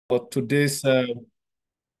for today's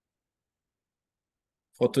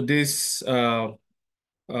uh,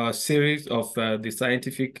 series of the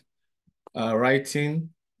scientific writing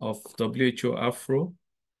of WHO Afro.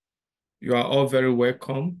 You are all very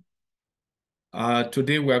welcome.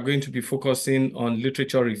 Today we are going to be focusing on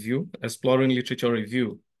literature review, exploring literature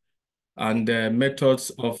review, and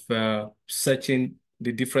methods of searching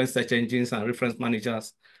the different search engines and reference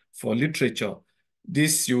managers for literature.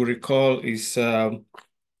 This, you recall, is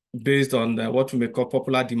based on what we may call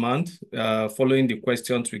popular demand, following the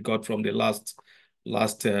questions we got from the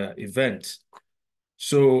last event.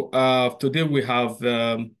 So today we have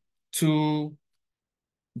two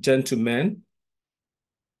gentlemen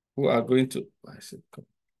who are going to,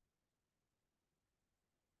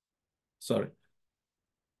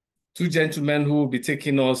 two gentlemen who will be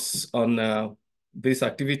taking us on this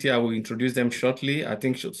activity. I will introduce them shortly. I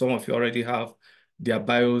think some of you already have their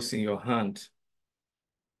bios in your hand.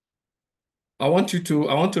 I want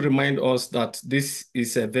to remind us that this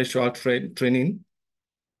is a virtual training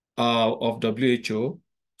of WHO.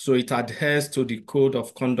 So it adheres to the code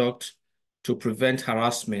of conduct to prevent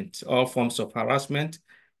harassment, all forms of harassment,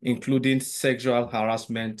 including sexual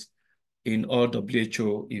harassment in all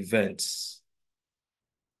WHO events.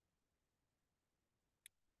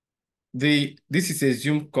 This is a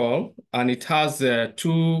Zoom call, and it has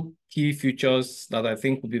two key features that I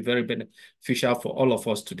think will be very beneficial for all of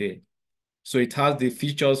us today. So it has the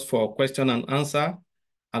features for question and answer,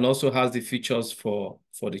 and also has the features for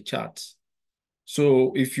the chat.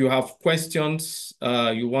 So if you have questions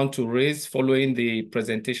you want to raise following the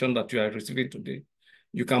presentation that you are receiving today,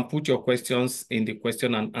 you can put your questions in the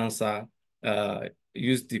question and answer,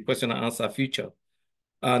 use the question and answer feature.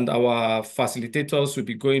 And our facilitators will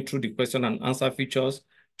be going through the question and answer features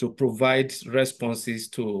to provide responses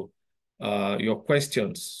to your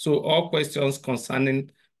questions. So all questions concerning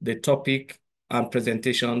the topic and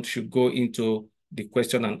presentation should go into the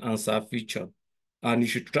question and answer feature. And you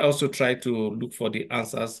should also try to look for the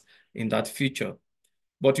answers in that feature.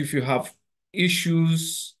 But if you have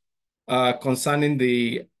issues concerning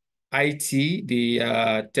the IT,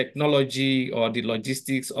 the technology or the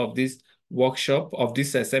logistics of this workshop, of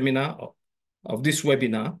this seminar, of this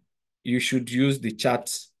webinar, you should use the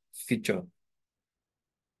chat feature.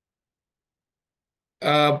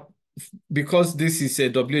 Because this is a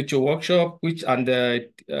WHO workshop, which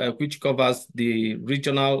covers the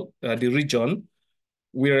region,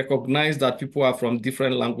 we recognize that people are from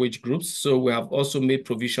different language groups, so we have also made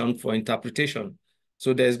provision for interpretation.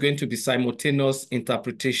 So there's going to be simultaneous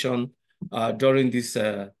interpretation during these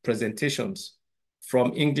presentations,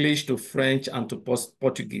 from English to French and to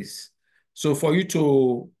Portuguese. So for you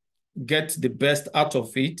to get the best out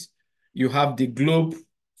of it, you have the globe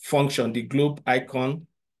function, the globe icon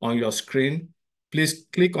on your screen. Please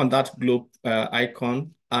click on that globe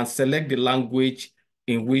icon and select the language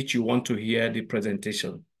in which you want to hear the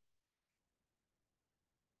presentation.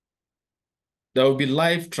 There will be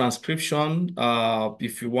live transcription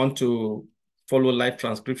if you want to follow live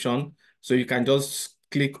transcription. So you can just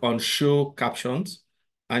click on show captions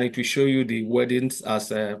and it will show you the wordings as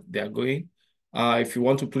they are going. If you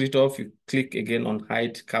want to put it off, you click again on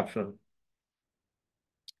hide caption.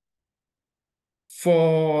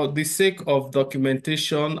 For the sake of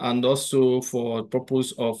documentation and also for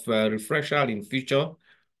purpose of refresher in future,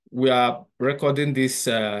 we are recording this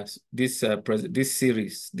series,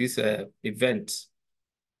 this event.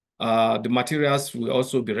 The materials will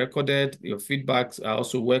also be recorded. Your feedbacks are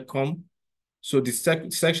also welcome. So the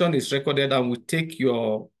section is recorded, and we take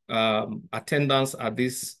your attendance at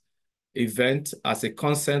this event as a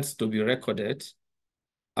consent to be recorded.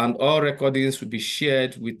 And all recordings will be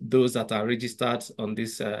shared with those that are registered on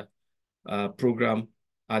this program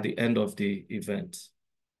at the end of the event.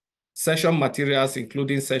 Session materials,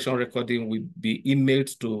 including session recording, will be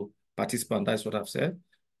emailed to participants. That's what I've said.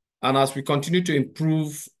 And as we continue to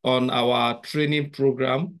improve on our training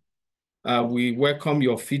program, we welcome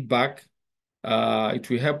your feedback. It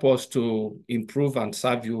will help us to improve and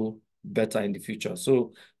serve you better in the future.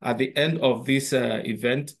 So at the end of this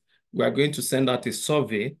event, we are going to send out a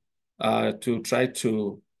survey to try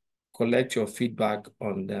to collect your feedback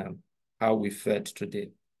on how we fared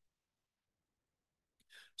today.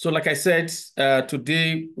 So like I said,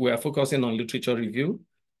 today we are focusing on literature review.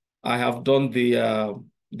 I have done the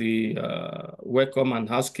welcome and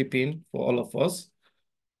housekeeping for all of us.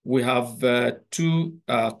 We have three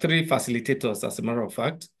facilitators, as a matter of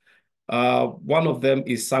fact. One of them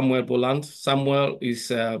is Samuel Boland. Samuel is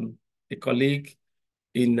a colleague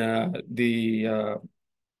in the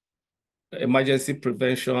emergency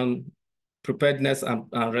prevention, preparedness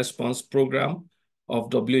and response program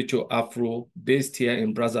of WHO Afro based here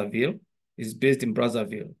in Brazzaville. Is based in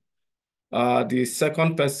Brazzaville. The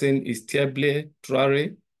second person is Tieble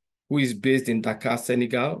Traore, who is based in Dakar,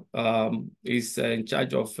 Senegal. Is in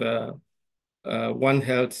charge of One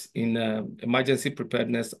Health in emergency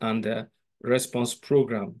preparedness and response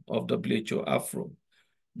program of WHO Afro.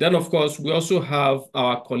 Then, of course, we also have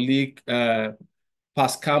our colleague,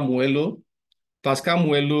 Pascal Muelo. Pascal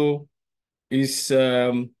Muelo is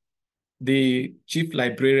the chief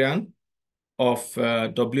librarian of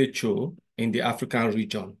WHO in the African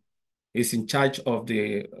region. He's in charge of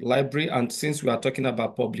the library. And since we are talking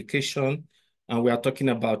about publication and we are talking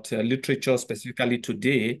about literature specifically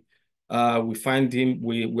today, we find him,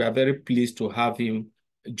 we are very pleased to have him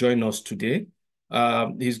join us today.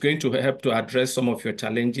 He's going to help to address some of your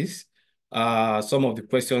challenges, some of the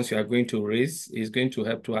questions you are going to raise. He's going to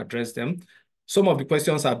help to address them. Some of the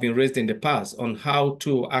questions have been raised in the past on how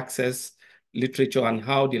to access literature and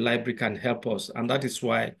how the library can help us. And that is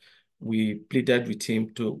why we pleaded with him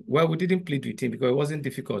to, well, we didn't plead with him because it wasn't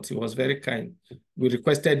difficult. He was very kind. We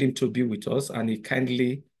requested him to be with us and he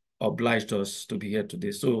kindly obliged us to be here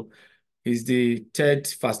today. So he's the third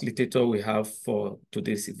facilitator we have for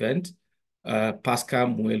today's event, Pascal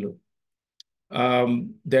Muelo.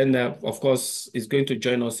 Then, of course, he's going to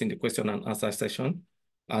join us in the question and answer session,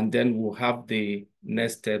 and then we'll have the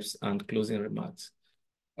next steps and closing remarks.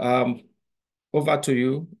 Over to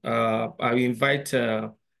you. I invite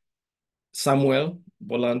Samuel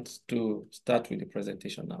Boland to start with the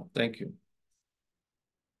presentation now. Thank you.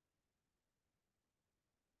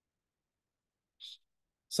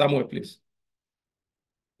 Samuel, please.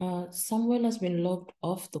 Samuel has been logged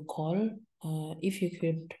off the call. If you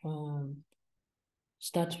could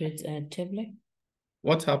start with Teble.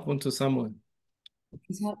 What happened to Samuel?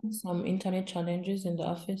 He's having some internet challenges in the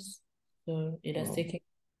office, so it has taken.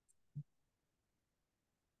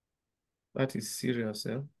 That is serious,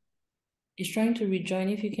 yeah? He's trying to rejoin.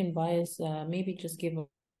 If you can buy us, maybe just give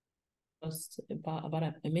us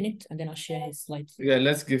about a minute, and then I'll share his slides. Yeah,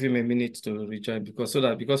 let's give him a minute to rejoin because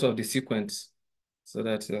of the sequence, so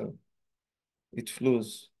that it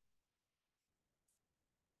flows.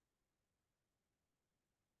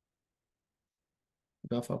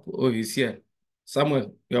 Oh, he's here.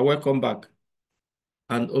 Samuel, you're welcome back.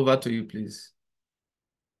 And over to you, please.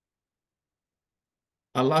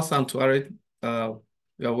 Alassane Touareg,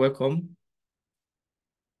 you're welcome.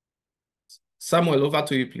 Samuel, over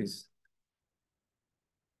to you, please.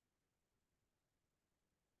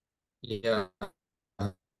 Yeah.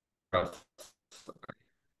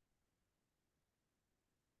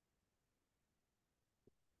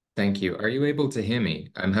 Thank you. Are you able to hear me?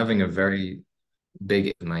 I'm having a very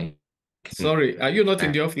big my Sorry, are you not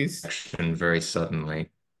in the office? Very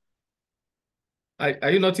suddenly.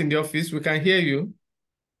 Are you not in the office? We can hear you.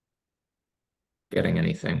 Getting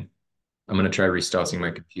anything. I'm going to try restarting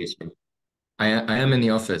my computer. I am in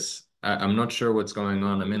the office. I'm not sure what's going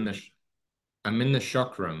on. I'm in the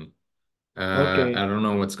shock room. Okay. I don't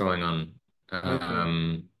know what's going on.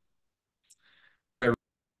 Okay.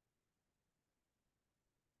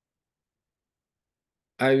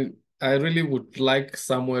 I really would like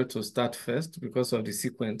Samuel to start first because of the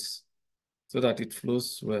sequence, so that it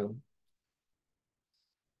flows well.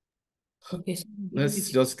 Okay. So let's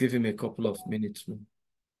just give him a couple of minutes.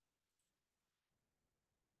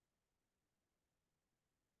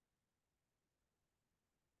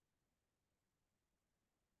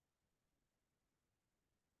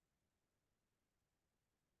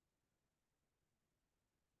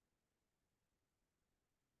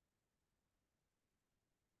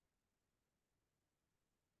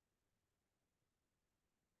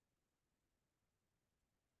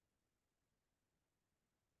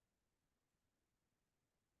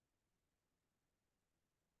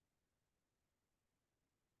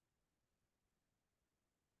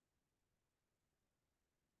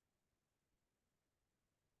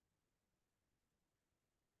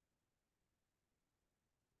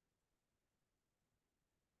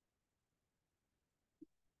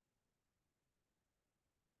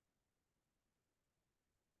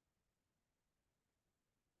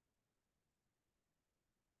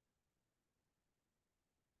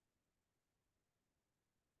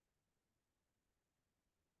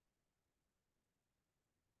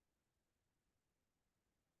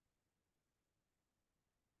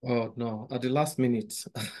 Oh no, at the last minute.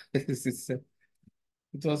 It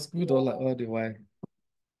was good all the while.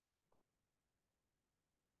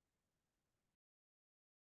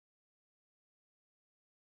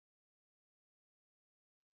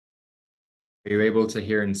 Are you able to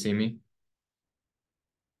hear and see me?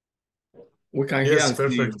 We can hear Yes, and see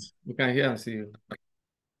you. perfect. We can hear and see you.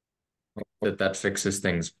 That fixes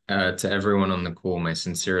things. To everyone on the call, my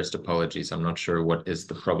sincerest apologies. I'm not sure what is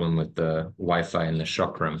the problem with the Wi-Fi in the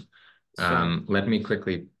shock room. Let me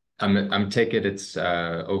quickly. I'm take it it's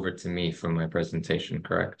over to me for my presentation,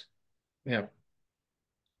 correct? Yeah.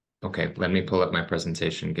 Okay, let me pull up my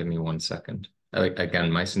presentation. Give me 1 second.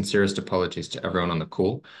 Again, my sincerest apologies to everyone on the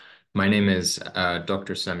call. My name is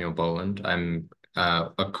Dr. Samuel Boland. I'm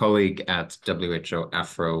a colleague at WHO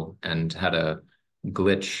Afro and had a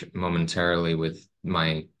glitch momentarily with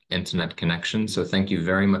my internet connection. So thank you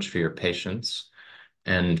very much for your patience.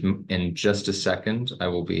 And in just a second, I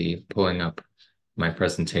will be pulling up my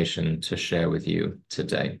presentation to share with you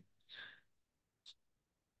today.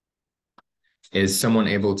 Is someone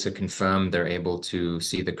able to confirm they're able to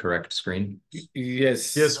see the correct screen?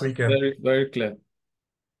 Yes. Yes, we can. Very, very clear.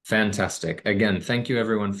 Fantastic. Again, thank you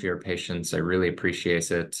everyone for your patience. I really appreciate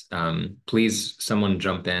it. Please, someone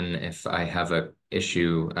jump in if I have a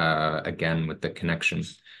issue again with the connection.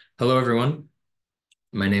 Hello, everyone.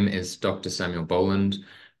 My name is Dr. Samuel Boland,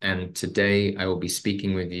 and today I will be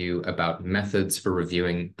speaking with you about methods for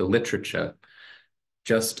reviewing the literature.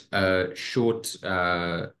 Just a short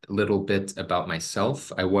little bit about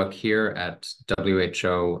myself. I work here at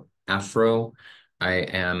WHO Afro. I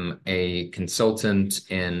am a consultant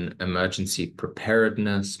in emergency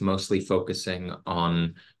preparedness, mostly focusing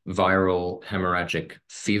on viral hemorrhagic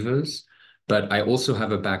fevers. But I also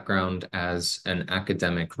have a background as an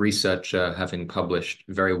academic researcher, having published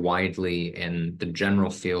very widely in the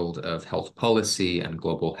general field of health policy and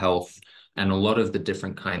global health, and a lot of the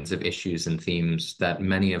different kinds of issues and themes that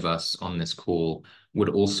many of us on this call would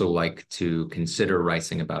also like to consider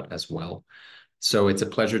writing about as well. So it's a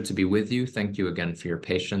pleasure to be with you. Thank you again for your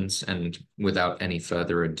patience. And without any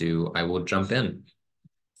further ado, I will jump in.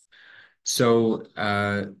 So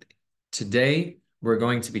today we're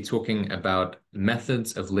going to be talking about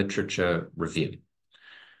methods of literature review.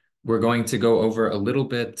 We're going to go over a little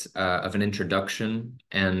bit of an introduction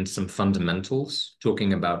and some fundamentals,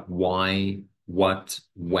 talking about why, what,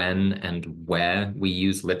 when, and where we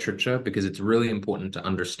use literature, because it's really important to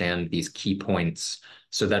understand these key points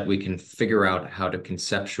so that we can figure out how to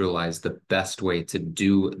conceptualize the best way to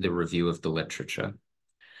do the review of the literature.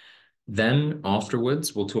 Then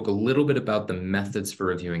afterwards, we'll talk a little bit about the methods for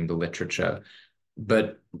reviewing the literature.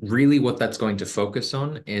 But really what that's going to focus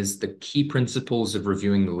on is the key principles of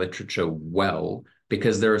reviewing the literature well,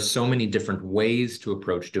 because there are so many different ways to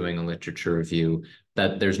approach doing a literature review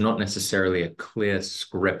that there's not necessarily a clear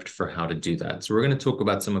script for how to do that. So we're going to talk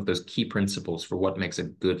about some of those key principles for what makes a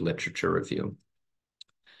good literature review.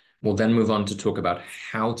 We'll then move on to talk about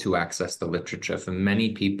how to access the literature. For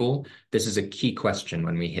many people, this is a key question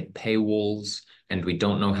when we hit paywalls and we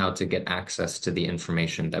don't know how to get access to the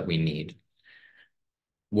information that we need.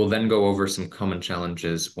 We'll then go over some common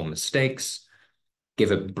challenges or mistakes,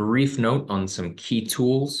 give a brief note on some key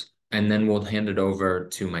tools, and then we'll hand it over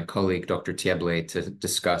to my colleague, Dr. Tieble, to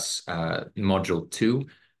discuss Module 2,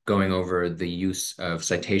 going over the use of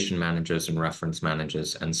citation managers and reference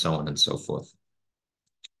managers, and so on and so forth.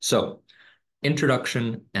 So,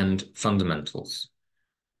 introduction and fundamentals.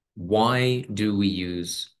 Why do we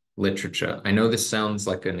use literature? I know this sounds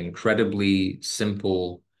like an incredibly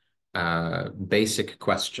simple basic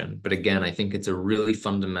question, but again, I think it's a really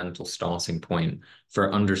fundamental starting point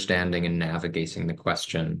for understanding and navigating the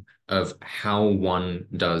question of how one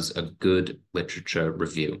does a good literature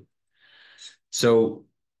review. So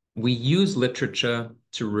we use literature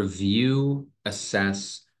to review,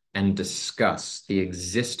 assess, and discuss the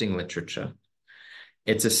existing literature.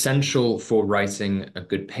 It's essential for writing a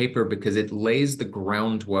good paper because it lays the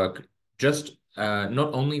groundwork just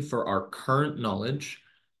not only for our current knowledge,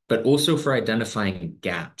 but also for identifying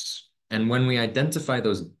gaps. And when we identify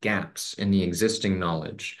those gaps in the existing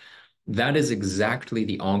knowledge, that is exactly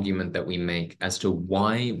the argument that we make as to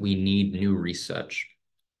why we need new research.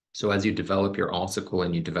 So as you develop your article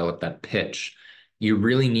and you develop that pitch, you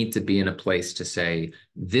really need to be in a place to say,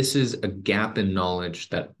 this is a gap in knowledge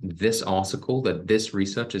that this article, that this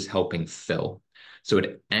research is helping fill. So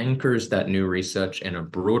it anchors that new research in a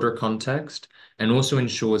broader context and also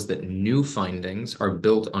ensures that new findings are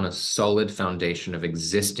built on a solid foundation of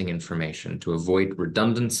existing information to avoid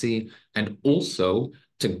redundancy and also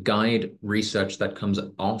to guide research that comes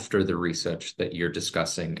after the research that you're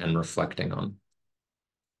discussing and reflecting on.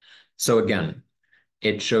 So again,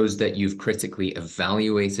 it shows that you've critically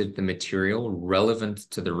evaluated the material relevant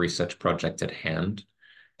to the research project at hand.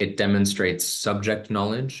 It demonstrates subject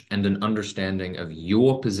knowledge and an understanding of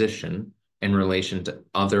your position in relation to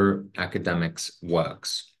other academics'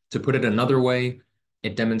 works. To put it another way,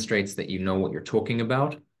 It demonstrates that you know what you're talking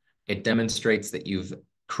about. It demonstrates that you've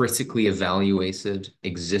critically evaluated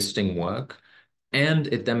existing work, and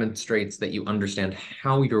it demonstrates that you understand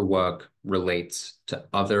how your work relates to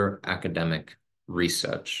other academic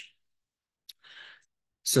research.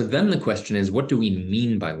 So then the question is, what do we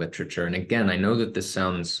mean by literature? And again, I know that this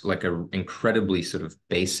sounds like an incredibly sort of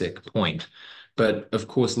basic point, but of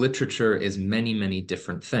course, literature is many, many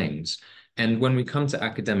different things. And when we come to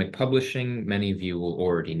academic publishing, many of you will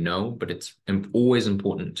already know, but it's always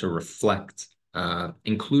important to reflect,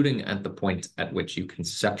 including at the point at which you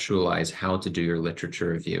conceptualize how to do your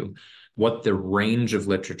literature review, what the range of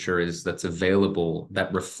literature is that's available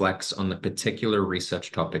that reflects on the particular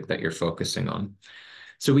research topic that you're focusing on.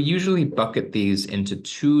 So we usually bucket these into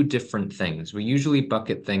two different things. We usually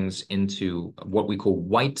bucket things into what we call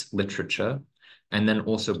white literature and then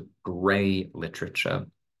also gray literature.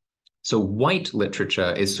 So white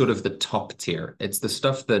literature is sort of the top tier. It's the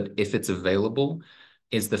stuff that, if it's available,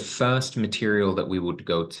 is the first material that we would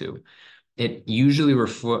go to. It usually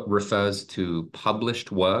refers to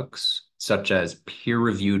published works, such as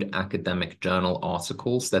peer-reviewed academic journal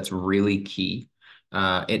articles. That's really key.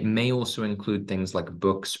 It may also include things like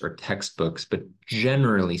books or textbooks, but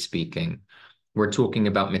generally speaking, we're talking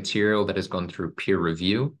about material that has gone through peer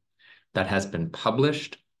review, that has been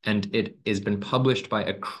published, and it has been published by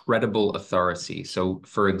a credible authority. So,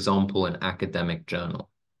 for example, an academic journal.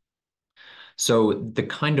 So the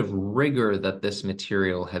kind of rigor that this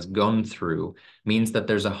material has gone through means that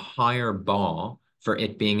there's a higher bar for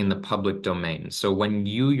it being in the public domain. So when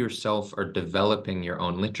you yourself are developing your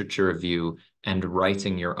own literature review and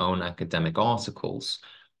writing your own academic articles,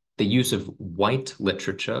 the use of white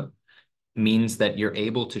literature means that you're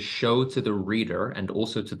able to show to the reader and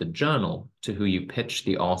also to the journal to who you pitch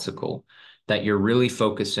the article that you're really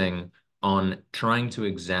focusing on trying to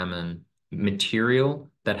examine material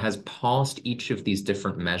that has passed each of these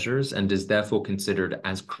different measures and is therefore considered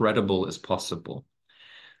as credible as possible.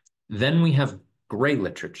 Then we have gray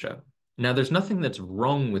literature. Now, there's nothing that's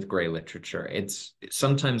wrong with gray literature. It's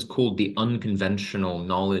sometimes called the unconventional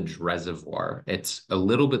knowledge reservoir. It's a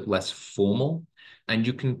little bit less formal, and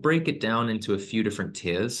you can break it down into a few different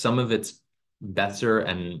tiers. Some of it's better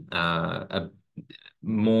and a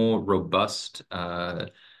more robust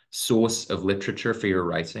source of literature for your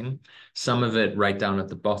writing. Some of it right down at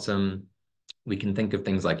the bottom, we can think of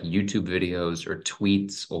things like YouTube videos or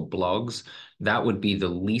tweets or blogs. That would be the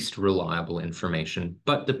least reliable information,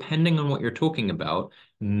 but depending on what you're talking about,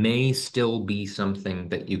 may still be something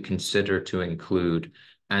that you consider to include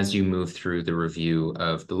as you move through the review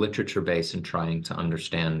of the literature base and trying to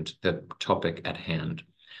understand the topic at hand.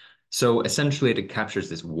 So essentially, it captures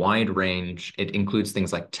this wide range. It includes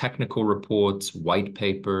things like technical reports, white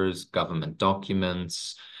papers, government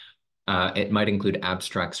documents. It might include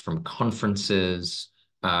abstracts from conferences.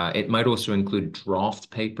 It might also include draft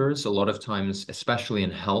papers. A lot of times, especially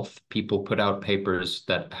in health, people put out papers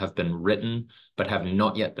that have been written but have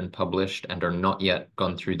not yet been published and are not yet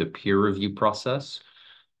gone through the peer review process.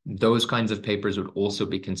 Those kinds of papers would also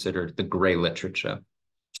be considered the gray literature.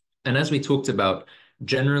 And as we talked about,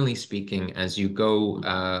 generally speaking, as you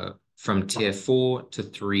go from tier 4 to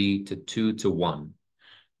 3 to 2 to 1,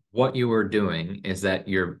 what you are doing is that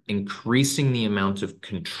you're increasing the amount of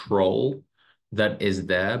control that is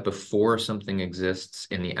there before something exists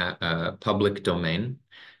in the public domain.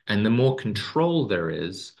 And the more control there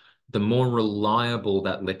is, the more reliable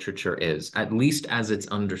that literature is, at least as it's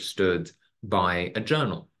understood by a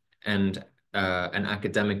journal and an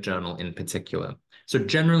academic journal in particular. So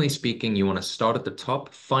generally speaking, you want to start at the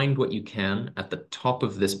top, find what you can at the top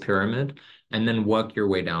of this pyramid, and then work your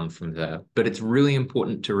way down from there. But it's really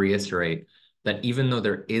important to reiterate that even though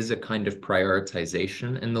there is a kind of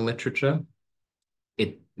prioritization in the literature,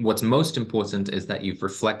 what's most important is that you've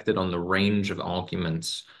reflected on the range of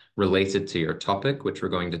arguments related to your topic, which we're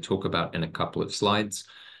going to talk about in a couple of slides.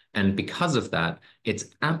 And because of that, it's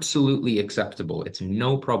absolutely acceptable. It's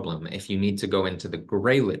no problem if you need to go into the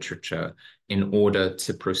gray literature in order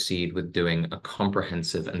to proceed with doing a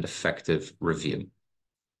comprehensive and effective review.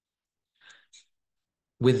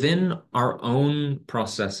 Within our own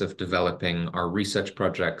process of developing our research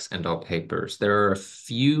projects and our papers, there are a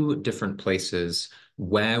few different places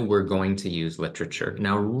where we're going to use literature.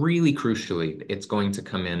 Now, really crucially, it's going to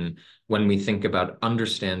come in when we think about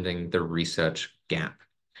understanding the research gap.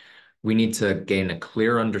 We need to gain a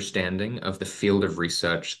clear understanding of the field of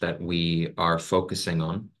research that we are focusing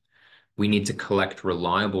on. We need to collect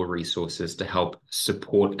reliable resources to help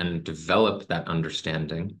support and develop that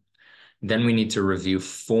understanding. Then we need to review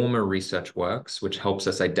former research works, which helps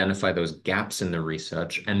us identify those gaps in the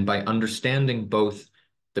research. And by understanding both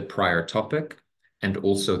the prior topic and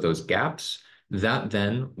also those gaps. That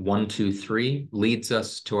then, 1, 2, 3, leads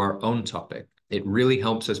us to our own topic. It really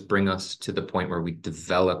helps us bring us to the point where we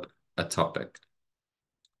develop a topic.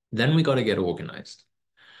 Then we got to get organized.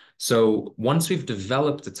 So once we've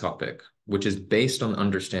developed a topic, which is based on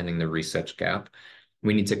understanding the research gap,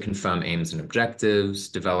 we need to confirm aims and objectives,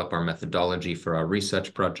 develop our methodology for our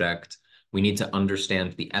research project. We need to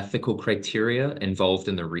understand the ethical criteria involved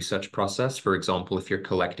in the research process. For example, if you're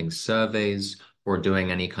collecting surveys or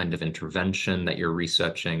doing any kind of intervention that you're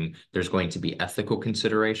researching, there's going to be ethical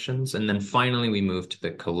considerations. And then finally, we move to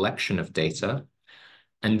the collection of data.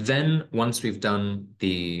 And then once we've done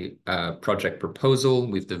the project proposal,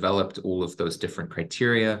 we've developed all of those different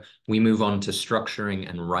criteria, we move on to structuring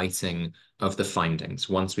and writing of the findings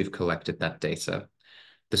once we've collected that data.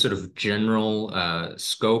 The sort of general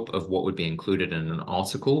scope of what would be included in an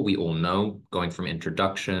article, we all know, going from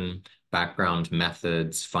introduction, background,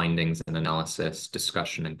 methods, findings and analysis,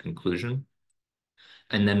 discussion and conclusion.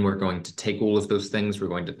 And then we're going to take all of those things, we're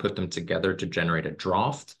going to put them together to generate a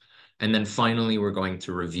draft. And then finally, we're going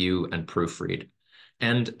to review and proofread.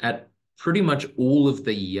 And at pretty much all of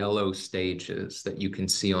the yellow stages that you can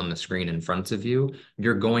see on the screen in front of you,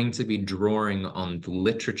 you're going to be drawing on the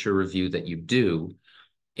literature review that you do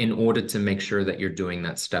in order to make sure that you're doing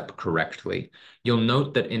that step correctly. You'll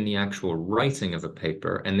note that in the actual writing of a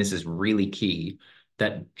paper, and this is really key,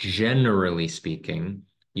 that generally speaking,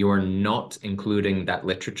 you are not including that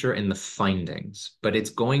literature in the findings, but it's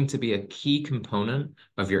going to be a key component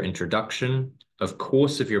of your introduction, of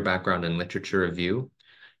course, of your background in literature review.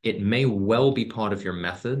 It may well be part of your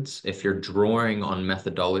methods if you're drawing on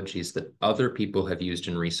methodologies that other people have used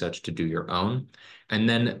in research to do your own. And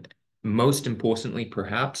then most importantly,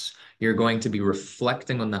 perhaps, you're going to be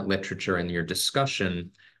reflecting on that literature in your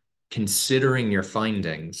discussion, considering your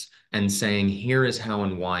findings and saying, here is how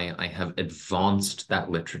and why I have advanced that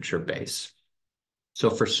literature base. So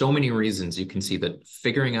for so many reasons, you can see that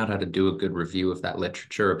figuring out how to do a good review of that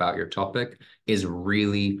literature about your topic is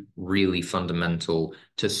really, really fundamental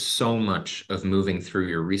to so much of moving through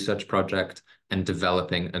your research project and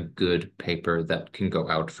developing a good paper that can go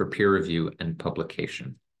out for peer review and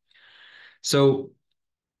publication. So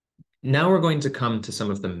now we're going to come to some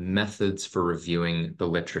of the methods for reviewing the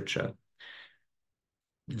literature.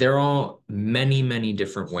 There are many, many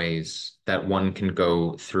different ways that one can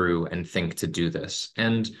go through and think to do this.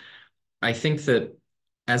 And I think that,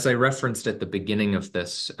 as I referenced at the beginning of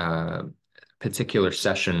this particular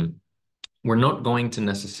session, we're not going to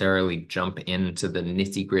necessarily jump into the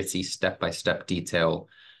nitty-gritty step-by-step detail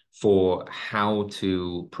for how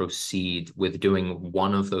to proceed with doing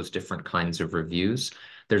one of those different kinds of reviews.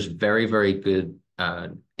 There's very, very good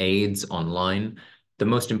aids online. The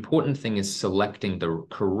most important thing is selecting the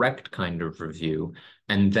correct kind of review.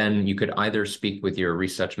 And then you could either speak with your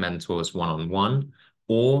research mentors one-on-one,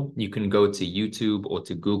 or you can go to YouTube or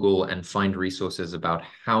to Google and find resources about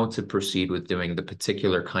how to proceed with doing the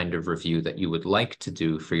particular kind of review that you would like to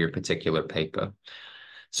do for your particular paper.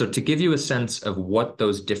 So to give you a sense of what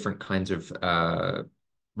those different kinds of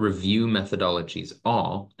review methodologies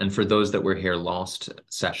are, and for those that were here last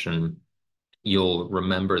session, you'll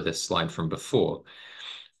remember this slide from before.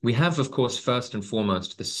 We have, of course, first and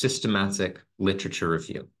foremost, the systematic literature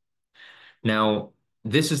review. Now,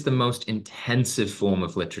 this is the most intensive form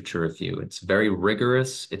of literature review. It's very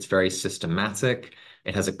rigorous, it's very systematic,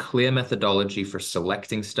 it has a clear methodology for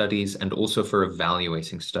selecting studies and also for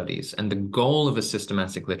evaluating studies. And the goal of a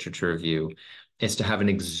systematic literature review is to have an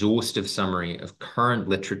exhaustive summary of current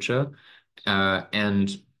literature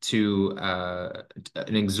and to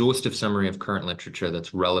an exhaustive summary of current literature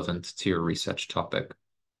that's relevant to your research topic.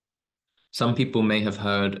 Some people may have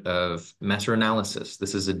heard of meta-analysis.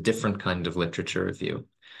 This is a different kind of literature review.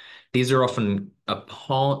 These are often a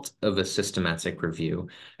part of a systematic review.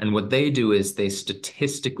 And what they do is they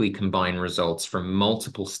statistically combine results from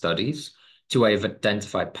multiple studies to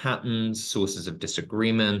identify patterns, sources of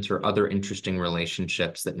disagreement, or other interesting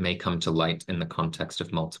relationships that may come to light in the context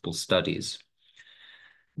of multiple studies.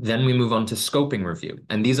 Then we move on to scoping review.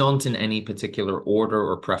 And these aren't in any particular order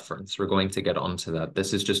or preference. We're going to get onto that.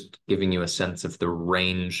 This is just giving you a sense of the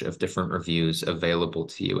range of different reviews available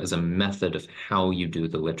to you as a method of how you do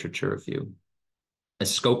the literature review. A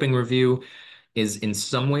scoping review is in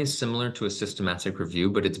some ways similar to a systematic review,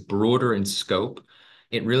 but it's broader in scope.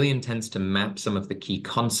 It really intends to map some of the key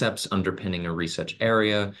concepts underpinning a research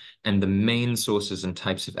area and the main sources and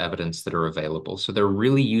types of evidence that are available. So they're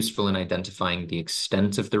really useful in identifying the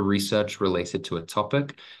extent of the research related to a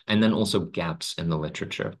topic, and then also gaps in the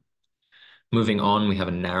literature. Moving on, we have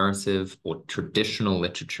a narrative or traditional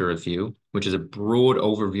literature review. which is a broad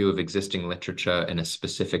overview of existing literature in a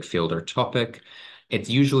specific field or topic. It's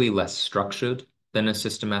usually less structured than a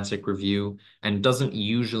systematic review and doesn't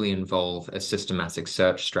usually involve a systematic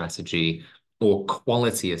search strategy or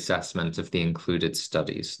quality assessment of the included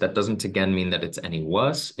studies. That doesn't again mean that it's any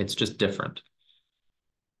worse, it's just different.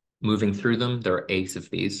 Moving through them, there are 8 of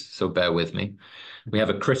these, so bear with me. We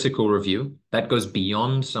have a critical review that goes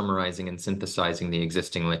beyond summarizing and synthesizing the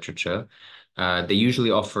existing literature. They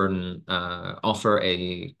usually offer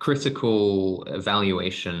a critical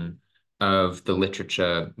evaluation of the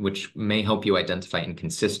literature, which may help you identify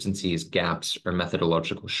inconsistencies, gaps, or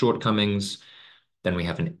methodological shortcomings. Then we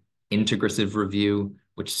have an integrative review,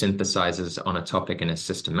 which synthesizes on a topic in a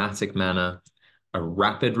systematic manner. A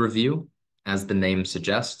rapid review, as the name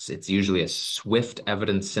suggests, it's usually a swift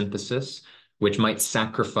evidence synthesis, which might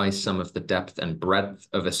sacrifice some of the depth and breadth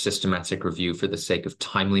of a systematic review for the sake of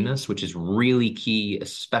timeliness, which is really key,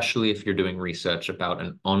 especially if you're doing research about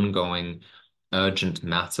an ongoing urgent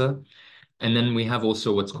matter. And then we have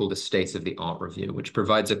also what's called a state-of-the-art review, which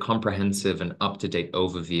provides a comprehensive and up-to-date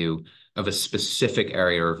overview of a specific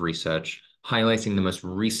area of research, highlighting the most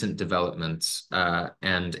recent developments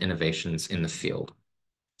and innovations in the field.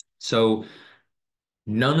 So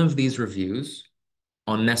none of these reviews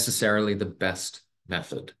are necessarily the best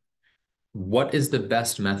method. What is the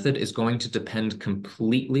best method is going to depend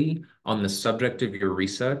completely on the subject of your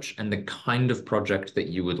research and the kind of project that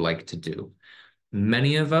you would like to do.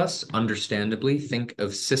 Many of us, understandably, think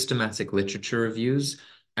of systematic literature reviews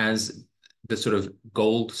as the sort of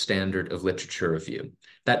gold standard of literature review.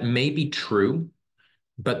 That may be true,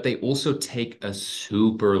 but they also take a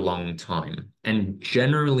super long time. And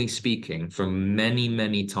generally speaking, for many,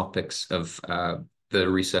 many topics of the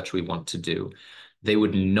research we want to do, they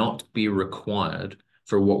would not be required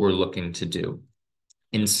for what we're looking to do.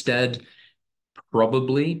 Instead,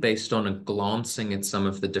 probably based on a glancing at some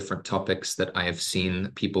of the different topics that I have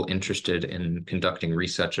seen people interested in conducting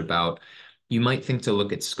research about, you might think to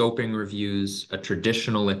look at scoping reviews, a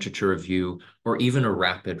traditional literature review, or even a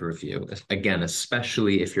rapid review. Again,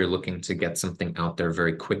 especially if you're looking to get something out there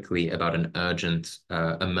very quickly about an urgent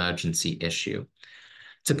emergency issue.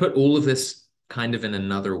 To put all of this kind of in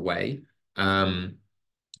another way,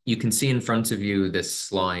 you can see in front of you this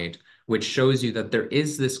slide, which shows you that there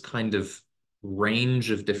is this kind of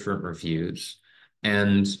range of different reviews.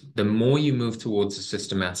 And the more you move towards a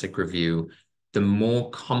systematic review, the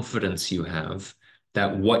more confidence you have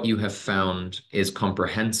that what you have found is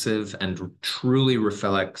comprehensive and truly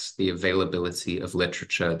reflects the availability of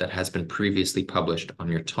literature that has been previously published on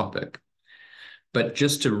your topic. But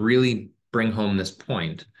just to really bring home this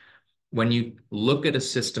point, when you look at a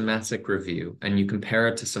systematic review and you compare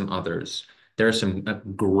it to some others, there are some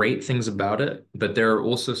great things about it, but there are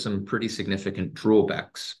also some pretty significant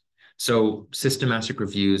drawbacks. So systematic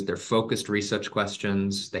reviews, they're focused research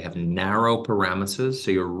questions, they have narrow parameters,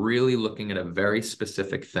 so you're really looking at a very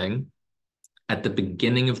specific thing. At the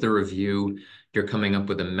beginning of the review, you're coming up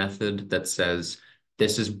with a method that says,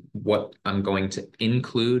 this is what I'm going to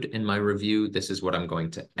include in my review. This is what I'm going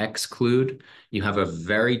to exclude. You have a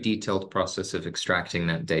very detailed process of extracting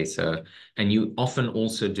that data, and you often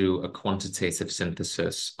also do a quantitative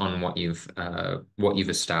synthesis on what you've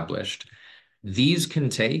established. These can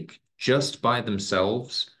take, just by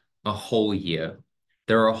themselves, a whole year.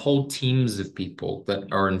 There are whole teams of people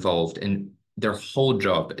that are involved, and their whole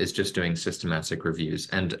job is just doing systematic reviews.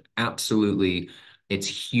 And absolutely, it's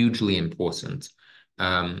hugely important.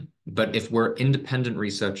 But if we're independent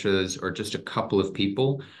researchers or just a couple of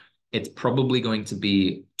people, it's probably going to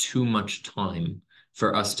be too much time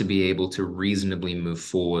for us to be able to reasonably move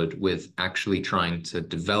forward with actually trying to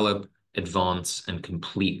develop, advance, and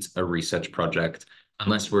complete a research project,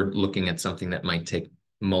 unless we're looking at something that might take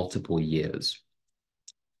multiple years.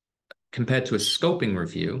 Compared to a scoping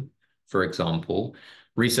review, for example,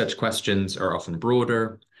 research questions are often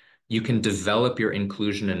broader. You can develop your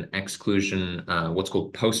inclusion and exclusion, what's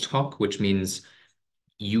called post hoc, which means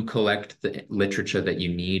you collect the literature that you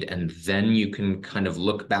need, and then you can kind of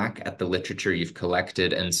look back at the literature you've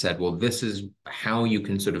collected and said, well, this is how you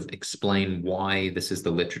can sort of explain why this is the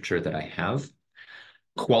literature that I have.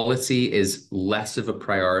 Quality is less of a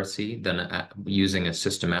priority than using a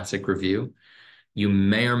systematic review. You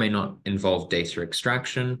may or may not involve data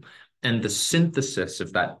extraction, and the synthesis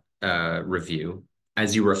of that review,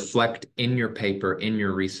 as you reflect in your paper, in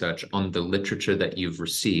your research on the literature that you've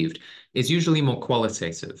received, is usually more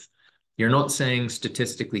qualitative. You're not saying,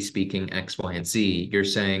 statistically speaking, X, Y, and Z. You're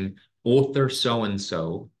saying author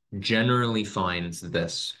so-and-so generally finds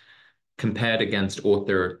this. compared against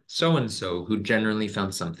author so-and-so who generally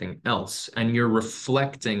found something else. And you're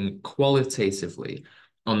reflecting qualitatively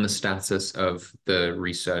on the status of the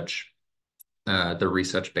research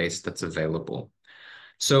base that's available.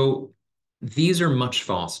 So these are much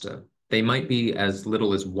faster. They might be as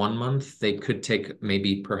little as 1 month. They could take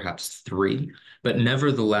maybe perhaps 3, but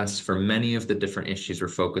nevertheless, for many of the different issues we're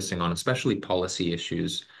focusing on, especially policy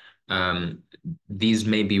issues, these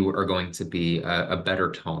maybe are going to be a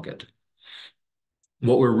better target.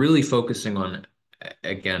 What we're really focusing on,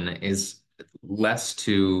 again, is less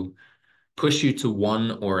to push you to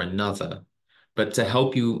one or another, but to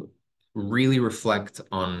help you really reflect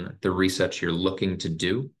on the research you're looking to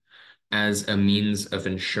do as a means of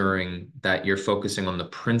ensuring that you're focusing on the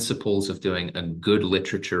principles of doing a good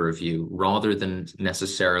literature review rather than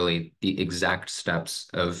necessarily the exact steps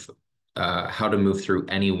of how to move through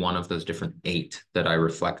any one of those different 8 that I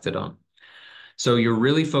reflected on. So you're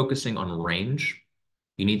really focusing on range.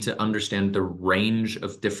 You need to understand the range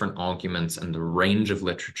of different arguments and the range of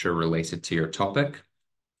literature related to your topic.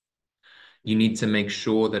 You need to make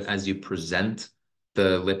sure that as you present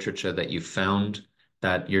the literature that you found,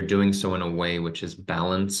 that you're doing so in a way which is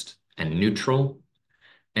balanced and neutral.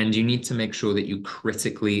 And you need to make sure that you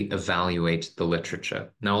critically evaluate the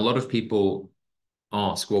literature. Now, a lot of people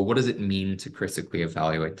ask, well, what does it mean to critically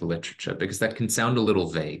evaluate the literature? Because that can sound a little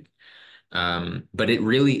vague. But it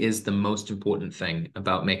really is the most important thing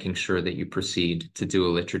about making sure that you proceed to do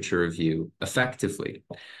a literature review effectively.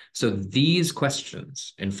 So these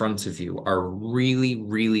questions in front of you are really,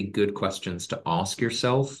 really good questions to ask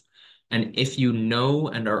yourself. And if you know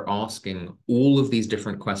and are asking all of these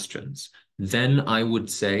different questions, then I would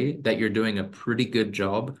say that you're doing a pretty good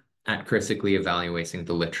job at critically evaluating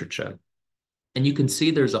the literature. And you can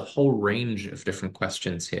see there's a whole range of different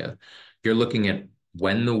questions here. You're looking at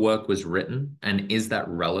when the work was written, and is that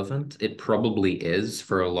relevant? It probably is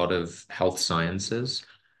for a lot of health sciences.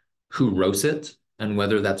 Who wrote it and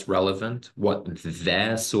whether that's relevant, what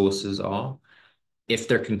their sources are, if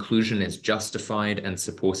their conclusion is justified and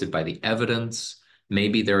supported by the evidence.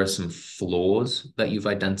 Maybe there are some flaws that you've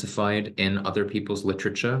identified in other people's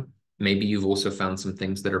literature. Maybe you've also found some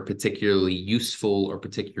things that are particularly useful or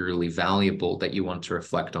particularly valuable that you want to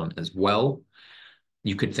reflect on as well.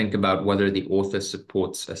 You could think about whether the author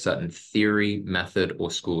supports a certain theory, method, or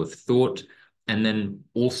school of thought. And then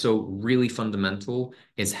also really fundamental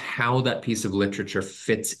is how that piece of literature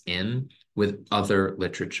fits in with other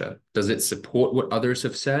literature. Does it support what others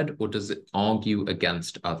have said, or does it argue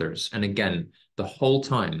against others? And again, the whole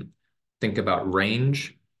time, think about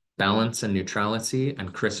range, balance and neutrality,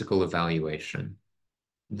 and critical evaluation.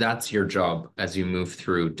 That's your job as you move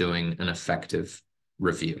through doing an effective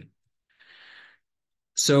review.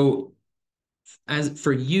 So as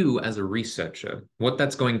for you as a researcher, what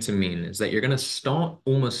that's going to mean is that you're going to start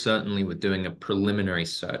almost certainly with doing a preliminary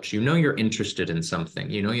search. You know you're interested in something.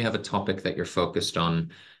 You know you have a topic that you're focused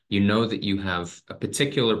on. You know that you have a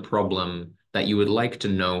particular problem that you would like to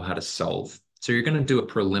know how to solve. So you're going to do a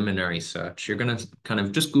preliminary search. You're going to kind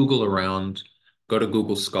of just Google around, go to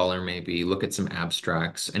Google Scholar maybe, look at some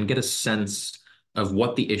abstracts, and get a sense of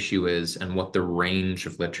what the issue is and what the range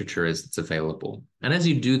of literature is that's available. And as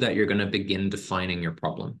you do that, you're going to begin defining your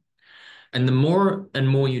problem. And the more and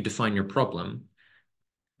more you define your problem,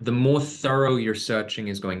 the more thorough your searching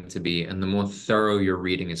is going to be and the more thorough your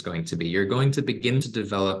reading is going to be. You're going to begin to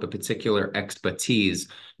develop a particular expertise,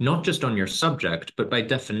 not just on your subject, but by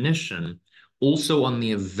definition, also on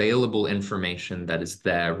the available information that is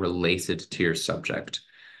there related to your subject.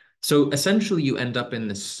 So essentially, you end up in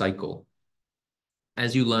this cycle.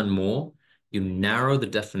 As you learn more, you narrow the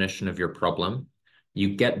definition of your problem.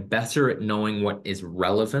 You get better at knowing what is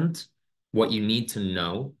relevant, what you need to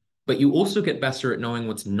know, but you also get better at knowing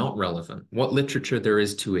what's not relevant, what literature there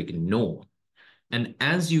is to ignore. And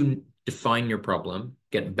as you define your problem,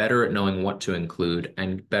 get better at knowing what to include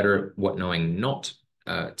and better at what knowing not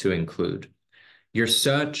to include, your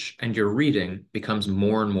search and your reading becomes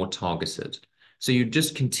more and more targeted. So you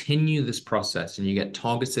just continue this process and you get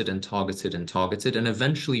targeted and targeted and targeted, and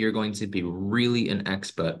eventually you're going to be really an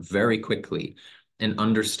expert very quickly in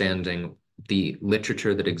understanding the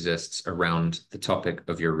literature that exists around the topic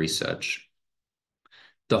of your research.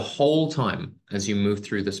 The whole time as you move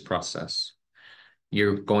through this process,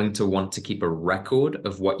 you're going to want to keep a record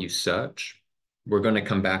of what you search. We're going to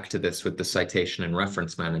come back to this with the citation and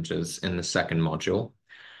reference managers in the second module.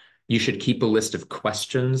 You should keep a list of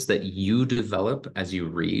questions that you develop as you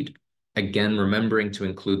read. Again, remembering to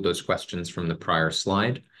include those questions from the prior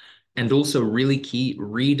slide. And also really key,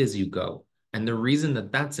 read as you go. And the reason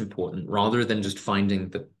that that's important, rather than just finding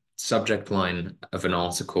the subject line of an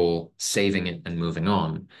article, saving it and moving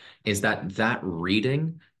on, is that that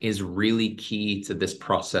reading is really key to this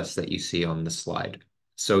process that you see on the slide.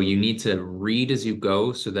 So you need to read as you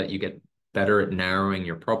go so that you get better at narrowing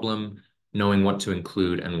your problem, knowing what to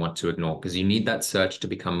include and what to ignore, because you need that search to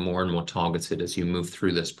become more and more targeted as you move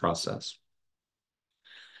through this process.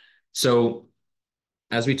 So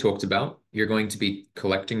as we talked about, you're going to be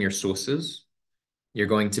collecting your sources, you're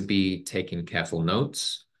going to be taking careful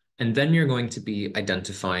notes, and then you're going to be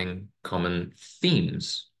identifying common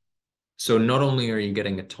themes. So not only are you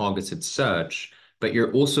getting a targeted search, but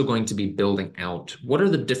you're also going to be building out what are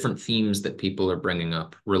the different themes that people are bringing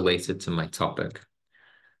up related to my topic.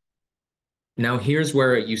 Now, here's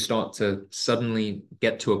where you start to suddenly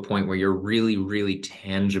get to a point where you're really, really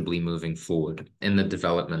tangibly moving forward in the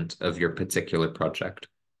development of your particular project.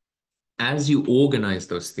 As you organize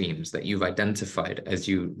those themes that you've identified as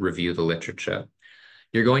you review the literature,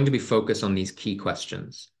 you're going to be focused on these key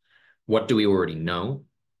questions. What do we already know?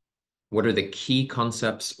 What are the key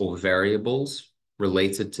concepts or variables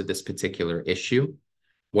related to this particular issue?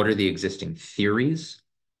 What are the existing theories?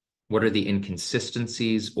 What are the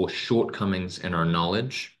inconsistencies or shortcomings in our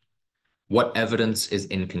knowledge? What evidence is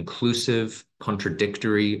inconclusive,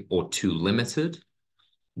 contradictory, or too limited?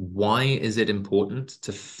 Why is it important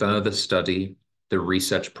to further study the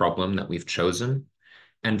research problem that we've chosen?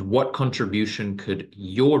 And what contribution could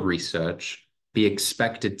your research be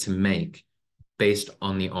expected to make based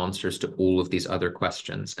on the answers to all of these other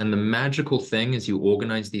questions? And the magical thing as you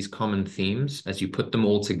organize these common themes, as you put them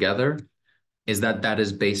all together, is that that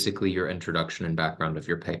is basically your introduction and background of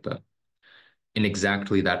your paper in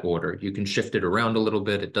exactly that order. You can shift it around a little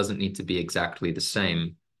bit. It doesn't need to be exactly the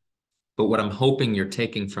same. But what I'm hoping you're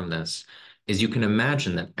taking from this is you can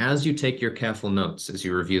imagine that as you take your careful notes, as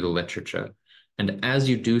you review the literature, and as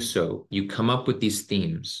you do so, you come up with these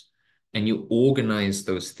themes and you organize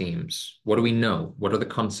those themes. What do we know? What are the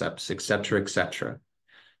concepts, et cetera, et cetera?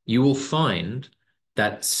 You will find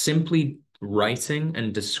that simply writing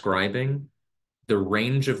and describing the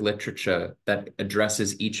range of literature that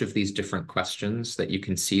addresses each of these different questions that you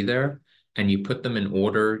can see there, and you put them in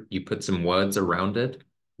order, you put some words around it,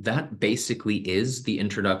 that basically is the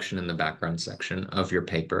introduction and the background section of your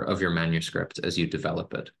paper, of your manuscript as you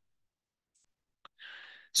develop it.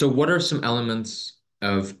 So what are some elements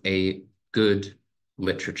of a good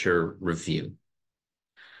literature review?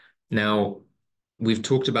 Now, we've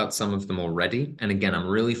talked about some of them already. And again, I'm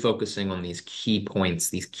really focusing on these key points,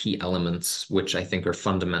 these key elements, which I think are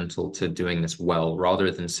fundamental to doing this well,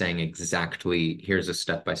 rather than saying exactly, here's a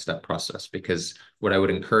step-by-step process. Because what I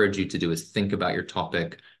would encourage you to do is think about your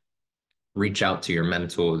topic, reach out to your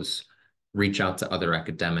mentors, reach out to other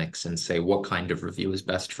academics and say, what kind of review is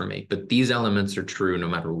best for me? But these elements are true no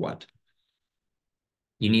matter what.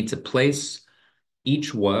 You need to place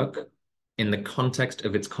each work in the context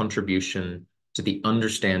of its contribution to the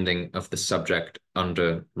understanding of the subject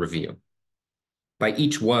under review. By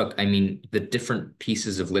each work, I mean the different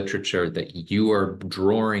pieces of literature that you are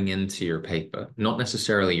drawing into your paper, not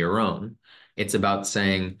necessarily your own. It's about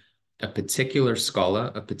saying a particular scholar,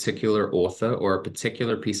 a particular author, or a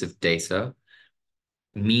particular piece of data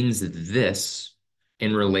means this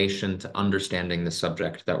in relation to understanding the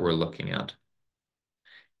subject that we're looking at.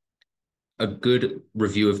 A good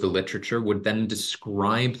review of the literature would then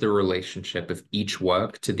describe the relationship of each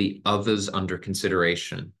work to the others under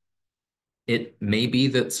consideration. It may be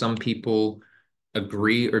that some people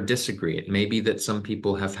agree or disagree. It may be that some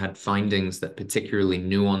people have had findings that particularly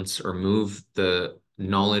nuance or move the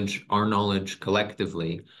knowledge, our knowledge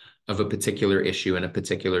collectively of a particular issue in a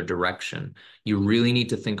particular direction. You really need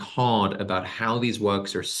to think hard about how these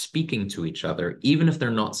works are speaking to each other, even if they're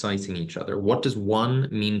not citing each other. What does one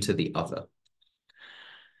mean to the other?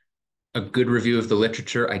 A good review of the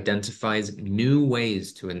literature identifies new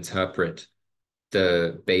ways to interpret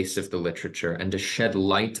the base of the literature and to shed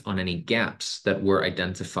light on any gaps that were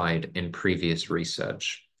identified in previous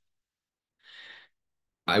research.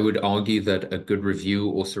 I would argue that a good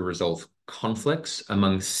review also resolves conflicts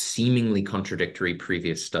among seemingly contradictory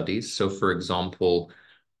previous studies. So, for example,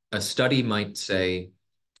 a study might say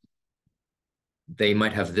they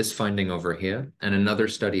might have this finding over here, and another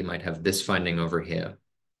study might have this finding over here.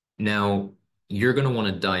 Now, you're going to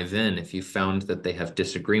want to dive in if you found that they have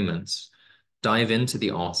disagreements. Dive into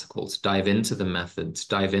the articles, dive into the methods,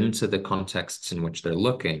 dive into the contexts in which they're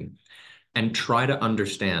looking, and try to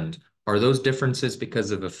understand, are those differences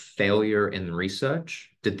because of a failure in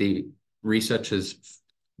research? Did the researchers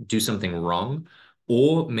do something wrong?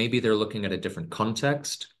 Or maybe they're looking at a different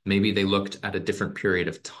context. Maybe they looked at a different period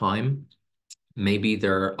of time. Maybe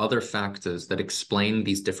there are other factors that explain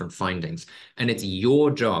these different findings. And it's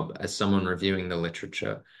your job as someone reviewing the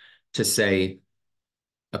literature to say,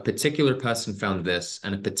 a particular person found this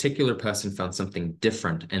and a particular person found something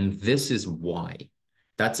different, and this is why.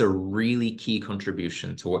 That's a really key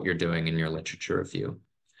contribution to what you're doing in your literature review.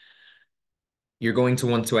 You're going to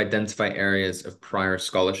want to identify areas of prior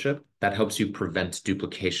scholarship. That helps you prevent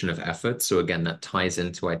duplication of efforts. So again, that ties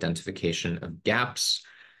into identification of gaps.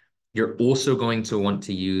 You're also going to want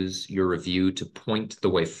to use your review to point the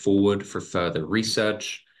way forward for further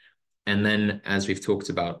research. And then, as we've talked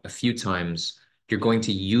about a few times, you're going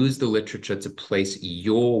to use the literature to place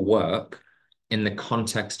your work in the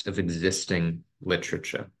context of existing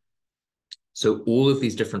literature. So all of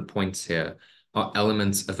these different points here are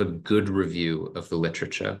elements of a good review of the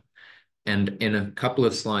literature. And in a couple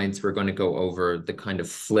of slides, we're going to go over the kind of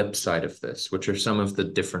flip side of this, which are some of the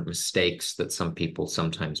different mistakes that some people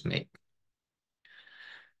sometimes make.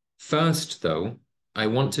 First, though, I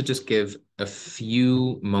want to just give a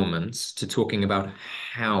few moments to talking about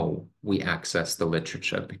how we access the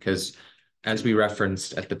literature, because as we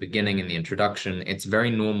referenced at the beginning in the introduction, it's very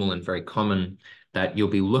normal and very common that you'll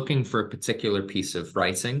be looking for a particular piece of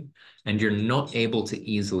writing and you're not able to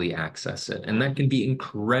easily access it. And that can be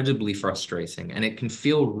incredibly frustrating, and it can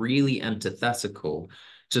feel really antithetical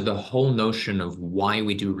to the whole notion of why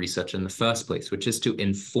we do research in the first place, which is to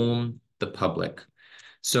inform the public.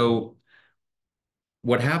 So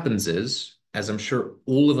what happens is, as I'm sure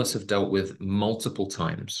all of us have dealt with multiple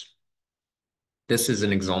times, this is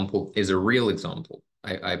an example, is a real example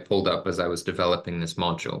I pulled up as I was developing this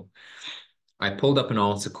module. I pulled up an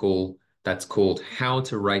article that's called How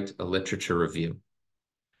to Write a Literature Review.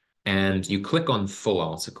 And you click on full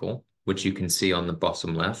article, which you can see on the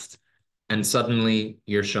bottom left, and suddenly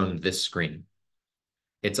you're shown this screen.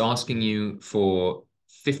 It's asking you for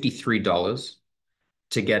 $53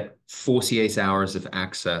 to get 48 hours of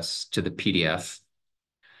access to the PDF,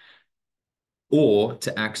 or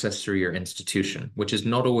to access through your institution, which is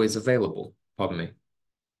not always available. Pardon me.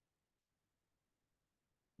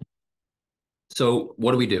 So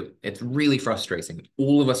what do? It's really frustrating.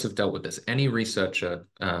 All of us have dealt with this. Any researcher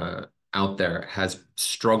out there has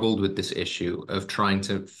struggled with this issue of trying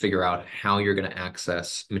to figure out how you're going to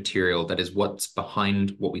access material that is what's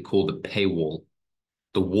behind what we call the paywall,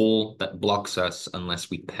 the wall that blocks us unless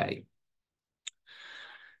we pay.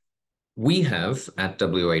 We have at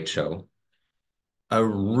WHO a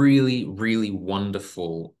really, really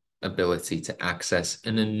wonderful ability to access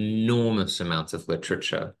an enormous amount of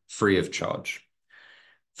literature free of charge.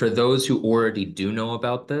 For those who already do know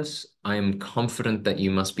about this, I am confident that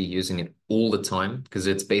you must be using it all the time, because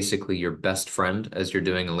it's basically your best friend as you're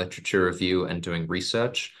doing a literature review and doing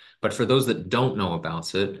research. But for those that don't know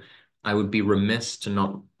about it, I would be remiss to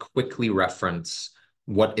not quickly reference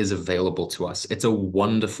what is available to us. It's a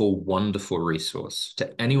wonderful, wonderful resource.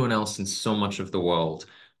 To anyone else in so much of the world,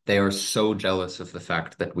 they are so jealous of the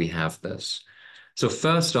fact that we have this. So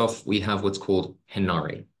first off, we have what's called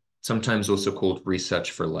Hinari, sometimes also called Research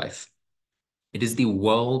for Life. It is the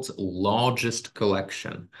world's largest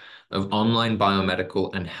collection of online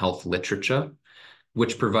biomedical and health literature,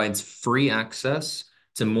 which provides free access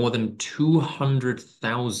to more than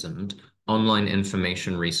 200,000 online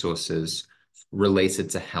information resources related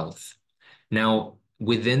to health. Now,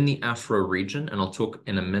 within the Afro region, and I'll talk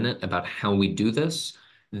in a minute about how we do this,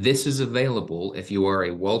 this is available if you are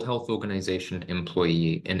a World Health Organization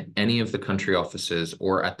employee in any of the country offices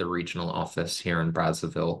or at the regional office here in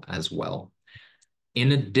Brazzaville as well.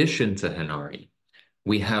 In addition to Hinari,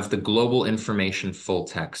 we have the Global Information Full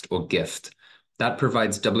Text, or GIFT. That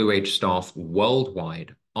provides WH staff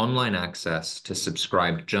worldwide online access to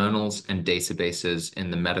subscribed journals and databases in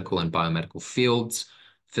the medical and biomedical fields,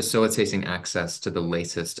 facilitating access to the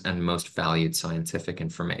latest and most valued scientific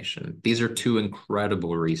information. These are two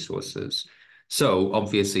incredible resources. So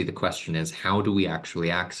obviously the question is, how do we actually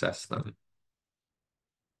access them?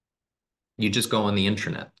 You just go on the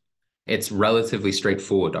internet. It's relatively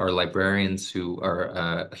straightforward. Our librarians who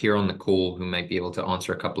are here on the call, who might be able to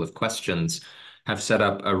answer a couple of questions, have set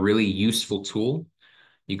up a really useful tool.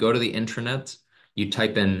 You go to the internet, you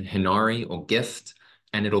type in Hinari or GIFT,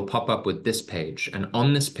 and it'll pop up with this page. And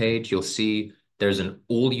on this page, you'll see there's an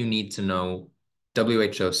all you need to know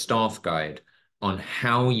WHO staff guide on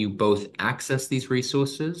how you both access these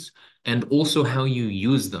resources and also how you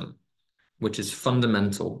use them, which is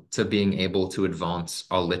fundamental to being able to advance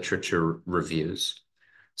our literature reviews.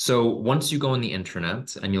 So once you go on the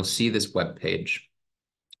internet and you'll see this web page,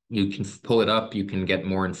 you can pull it up, you can get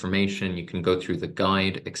more information, you can go through the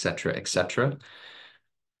guide, etc., etc.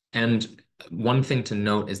 And one thing to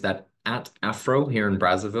note is that at Afro here in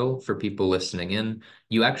Brazzaville, for people listening in,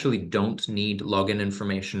 you actually don't need login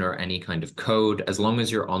information or any kind of code. As long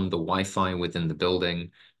as you're on the Wi-Fi within the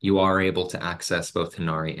building, you are able to access both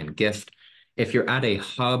Hinari and Gift. If you're at a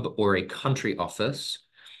hub or a country office,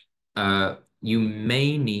 you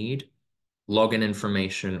may need login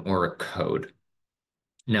information or a code.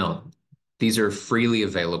 Now, these are freely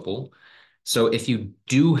available. So if you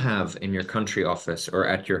do have in your country office or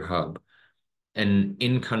at your hub an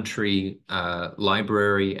in-country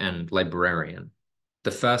library and librarian,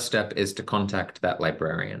 the first step is to contact that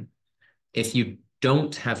librarian. If you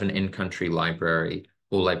don't have an in-country library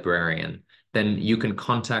or librarian, then you can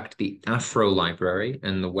contact the Afro Library,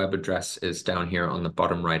 and the web address is down here on the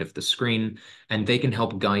bottom right of the screen, and they can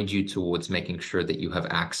help guide you towards making sure that you have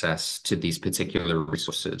access to these particular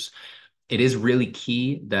resources. It is really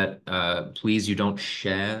key that please you don't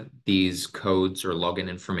share these codes or login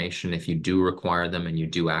information if you do require them and you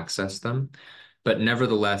do access them. But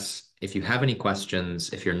nevertheless, if you have any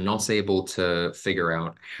questions, if you're not able to figure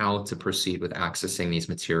out how to proceed with accessing these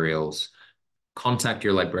materials, contact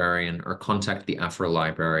your librarian or contact the Afro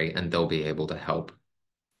Library and they'll be able to help.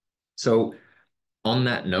 So on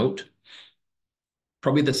that note,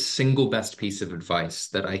 probably the single best piece of advice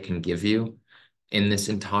that I can give you in this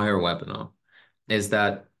entire webinar is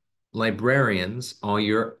that librarians are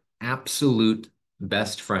your absolute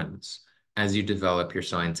best friends as you develop your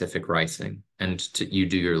scientific writing and you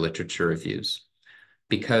do your literature reviews.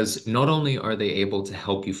 Because not only are they able to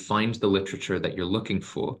help you find the literature that you're looking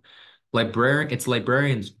for, it's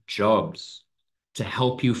librarians' jobs to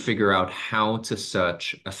help you figure out how to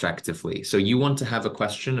search effectively. So you want to have a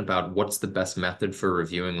question about what's the best method for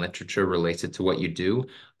reviewing literature related to what you do.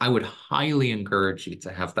 I would highly encourage you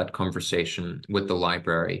to have that conversation with the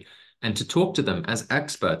library and to talk to them as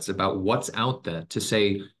experts about what's out there, to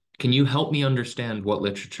say, can you help me understand what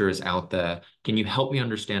literature is out there? Can you help me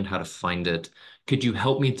understand how to find it? Could you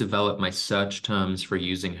help me develop my search terms for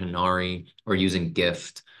using Hinari or using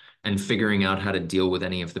Gift and figuring out how to deal with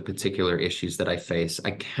any of the particular issues that I face?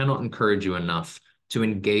 I cannot encourage you enough to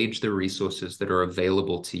engage the resources that are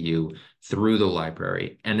available to you through the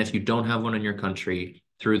library. And if you don't have one in your country,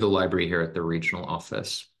 through the library here at the regional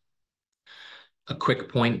office. A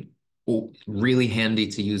quick point, really handy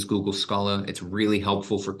to use Google Scholar. It's really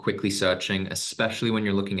helpful for quickly searching, especially when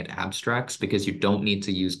you're looking at abstracts, because you don't need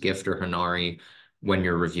to use Gift or Hinari when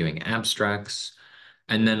you're reviewing abstracts.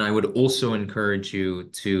 And then I would also encourage you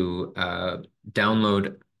to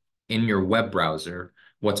download in your web browser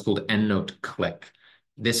what's called EndNote Click.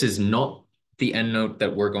 This is not the EndNote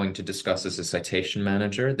that we're going to discuss as a citation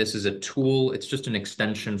manager. This is a tool. It's just an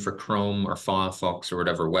extension for Chrome or Firefox or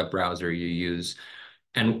whatever web browser you use.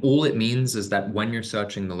 And all it means is that when you're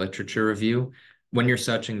searching the literature review, when you're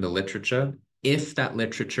searching the literature, if that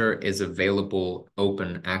literature is available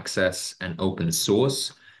open access and open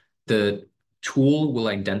source, the tool will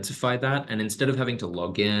identify that. And instead of having to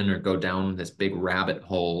log in or go down this big rabbit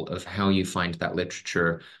hole of how you find that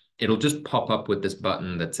literature, it'll just pop up with this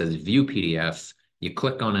button that says View PDF. You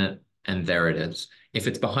click on it, and there it is. If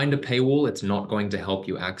it's behind a paywall, it's not going to help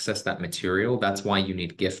you access that material. That's why you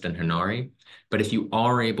need Gift and Hinari. But if you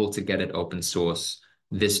are able to get it open source,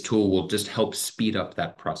 this tool will just help speed up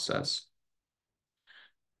that process.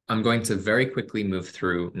 I'm going to very quickly move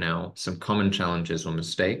through now some common challenges or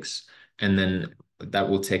mistakes, and then that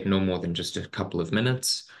will take no more than just a couple of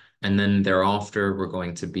minutes. And then thereafter, we're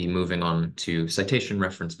going to be moving on to citation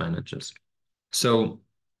reference managers. So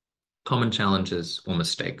common challenges or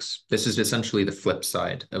mistakes. This is essentially the flip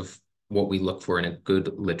side of what we look for in a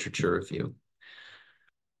good literature review.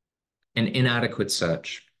 An inadequate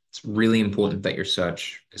search. It's really important that your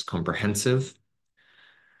search is comprehensive.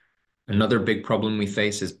 Another big problem we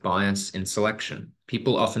face is bias in selection.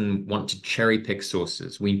 People often want to cherry pick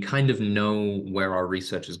sources. We kind of know where our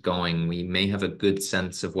research is going. We may have a good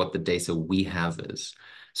sense of what the data we have is.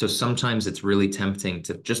 So sometimes it's really tempting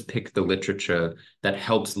to just pick the literature that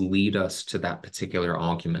helps lead us to that particular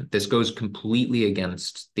argument. This goes completely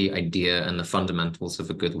against the idea and the fundamentals of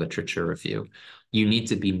a good literature review. You need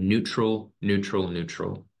to be neutral, neutral,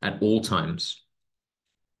 neutral at all times.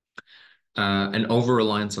 An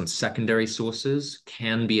over-reliance on secondary sources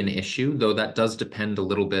can be an issue, though that does depend a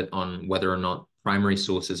little bit on whether or not primary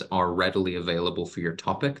sources are readily available for your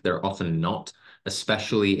topic. They're often not,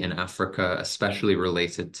 especially in Africa, especially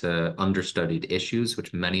related to understudied issues,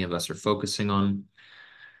 which many of us are focusing on.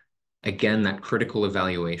 Again, that critical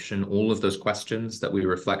evaluation, all of those questions that we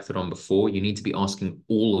reflected on before, you need to be asking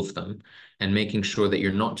all of them and making sure that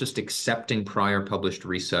you're not just accepting prior published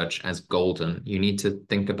research as golden. You need to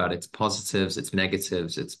think about its positives, its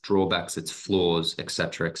negatives, its drawbacks, its flaws, et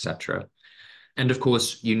cetera, et cetera. And of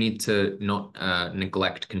course, you need to not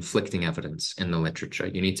neglect conflicting evidence in the literature.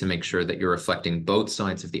 You need to make sure that you're reflecting both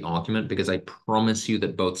sides of the argument, because I promise you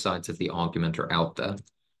that both sides of the argument are out there.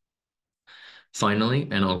 Finally,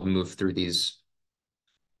 and I'll move through these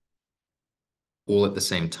all at the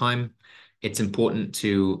same time, it's important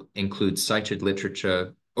to include cited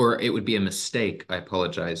literature, or it would be a mistake, I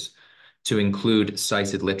apologize, to include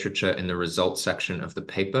cited literature in the results section of the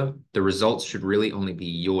paper. The results should really only be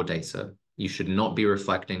your data. You should not be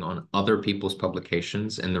reflecting on other people's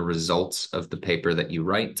publications in the results of the paper that you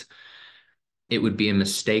write. It would be a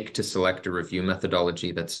mistake to select a review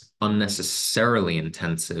methodology that's unnecessarily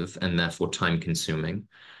intensive and therefore time-consuming,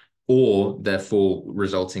 or therefore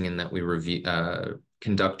resulting in that we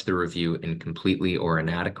conduct the review incompletely or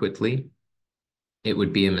inadequately. It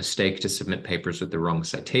would be a mistake to submit papers with the wrong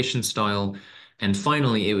citation style. And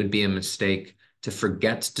finally, it would be a mistake to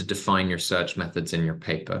forget to define your search methods in your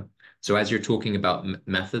paper. So as you're talking about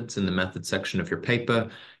methods in the method section of your paper,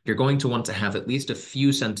 you're going to want to have at least a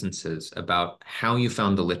few sentences about how you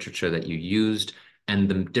found the literature that you used and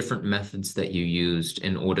the different methods that you used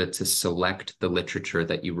in order to select the literature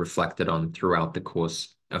that you reflected on throughout the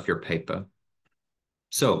course of your paper.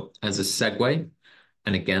 So as a segue,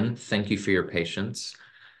 and again, thank you for your patience,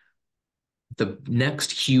 the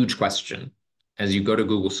next huge question, as you go to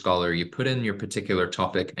Google Scholar, you put in your particular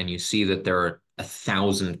topic and you see that there are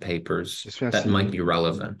 1,000 papers that might be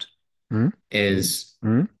relevant, is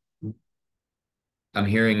I'm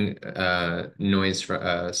hearing noise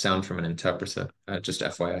for sound from an interpreter, just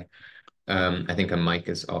FYI. I think a mic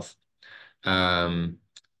is off.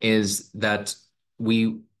 Is that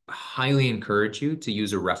we highly encourage you to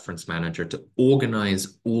use a reference manager to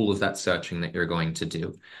organize all of that searching that you're going to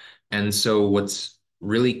do. And so what's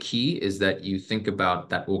really key is that you think about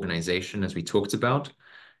that organization as we talked about.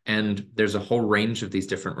 And there's a whole range of these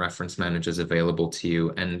different reference managers available to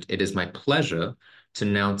you. And it is my pleasure to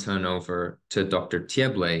now turn over to Dr.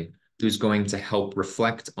 Tieble, who's going to help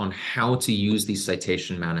reflect on how to use these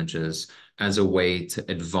citation managers as a way to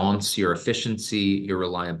advance your efficiency, your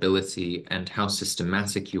reliability, and how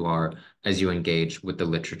systematic you are as you engage with the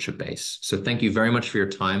literature base. So thank you very much for your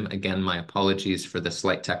time. Again, my apologies for the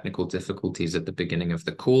slight technical difficulties at the beginning of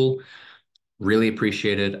the call. Really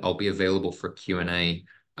appreciate it. I'll be available for Q&A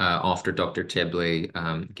after Dr.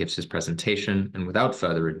 Tieble gives his presentation. And without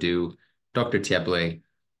further ado, Dr. Tieble,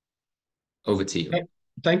 over to you.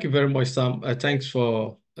 Thank you very much, Sam. Thanks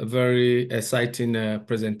for a very exciting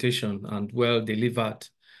presentation and well delivered,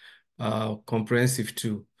 comprehensive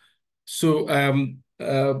too. So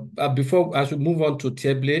before, as we move on to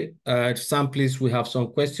Tieble, Sam, please, we have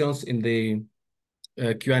some questions in the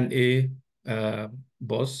Q&A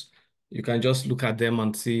box. You can just look at them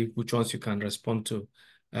and see which ones you can respond to,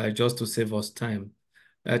 just to save us time.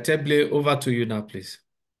 Tieble, over to you now, please.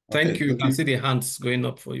 Thank you. You can see the hands going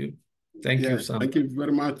up for you. Thank you, Sam. Thank you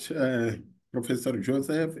very much, Professor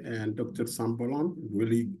Joseph and Dr. Sambolon.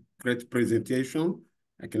 Really great presentation.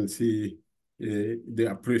 I can see the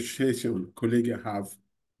appreciation colleagues have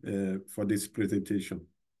for this presentation.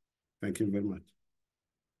 Thank you very much.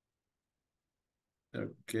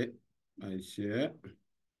 Okay, I share.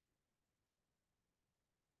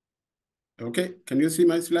 Okay, can you see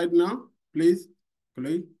my slide now, please,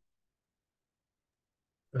 colleague?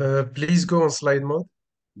 Please go on slide mode.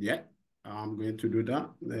 Yeah, I'm going to do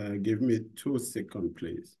that. Give me 2 seconds,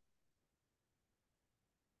 please.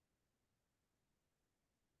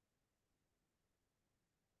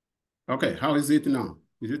 Okay, how is it now?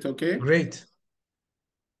 Is it okay? Great.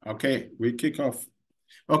 Okay, we kick off.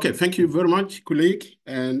 Okay, thank you very much, colleague.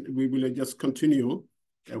 And we will just continue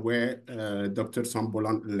where Dr.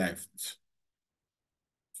 Sambolan left.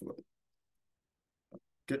 So,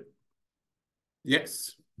 okay.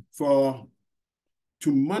 Yes, to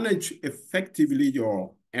manage effectively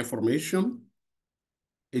your information,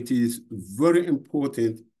 it is very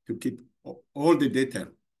important to keep all the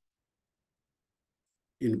data.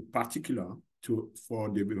 In particular, for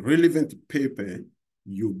the relevant paper,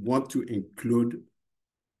 you want to include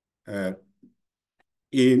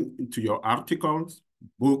into your articles,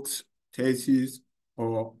 books, theses,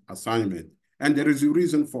 or assignment. And there is a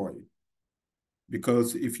reason for it.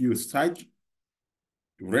 Because if you cite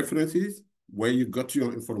references where you got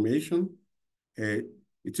your information, it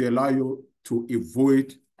will allow you to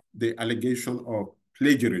avoid the allegation of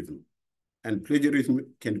plagiarism. And plagiarism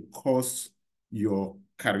can cause your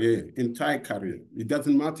career, entire career. It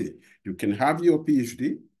doesn't matter. You can have your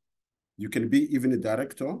PhD, you can be even a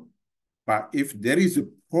director, but if there is a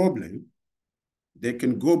problem, they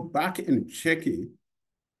can go back and check it,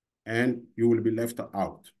 and you will be left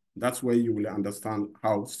out. That's where you will understand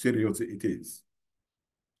how serious it is.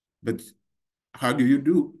 But how do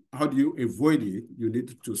you avoid it? You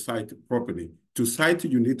need to cite properly. To cite,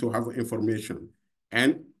 you need to have information.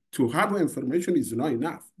 And to have information is not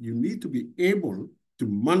enough. You need to be able to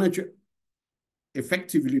manage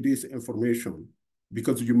effectively this information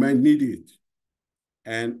because you might need it.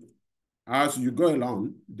 And as you go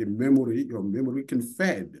along, your memory can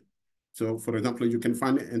fade. So for example, you can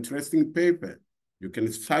find an interesting paper. You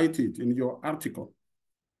can cite it in your article.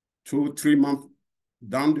 2-3 months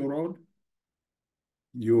down the road,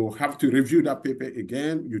 you have to review that paper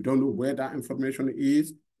again. You don't know where that information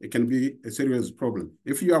is. It can be a serious problem.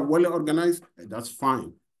 If you are well organized, that's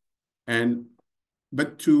fine.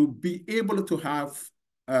 But to be able to have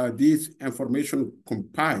this information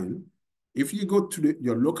compiled, if you go to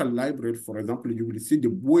your local library, for example, you will see the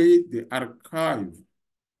way they archive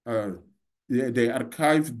the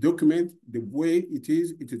archive document, the way it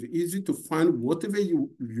is easy to find whatever you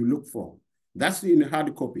look for. That's in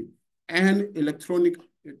hard copy. And electronic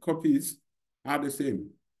copies are the same.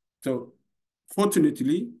 So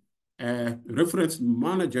fortunately, reference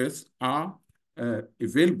managers are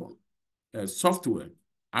available, software,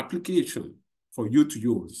 application for you to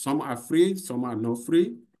use. Some are free, some are not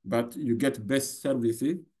free, but you get best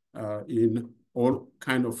services in all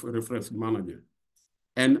kind of reference manager.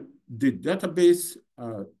 And the database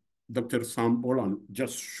Dr. Sam Bolan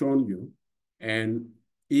just shown you, and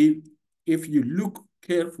if you look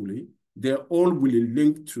carefully, they all will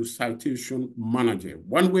link to citation manager,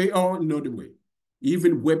 one way or another way.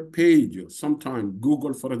 Even web page, sometimes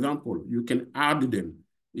Google, for example, you can add them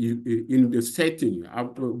in the setting.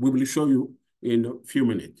 We will show you in a few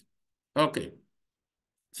minutes. Okay,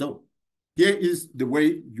 so here is the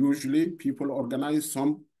way usually people organize.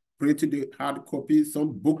 Some print the hard copy,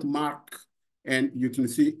 some bookmark, and you can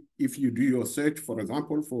see if you do your search, for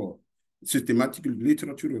example, for systematic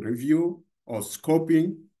literature review or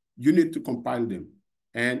scoping, you need to compile them.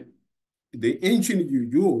 And the engine you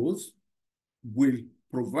use will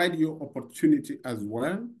provide you opportunity as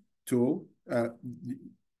well to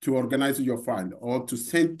organize your file or to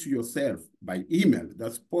send to yourself by email.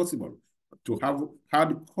 That's possible. To have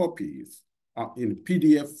hard copies in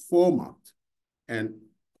PDF format. And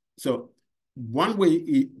so one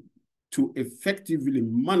way to effectively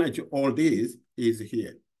manage all this is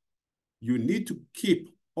here. You need to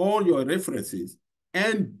keep all your references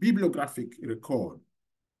and bibliographic record.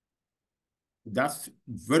 That's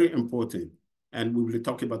very important. And we will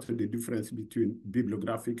talk about the difference between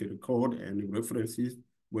bibliographic record and references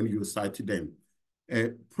when you cite them.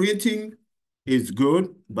 Printing is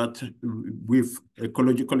good, but with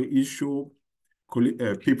ecological issue,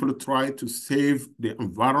 people try to save the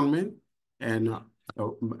environment. And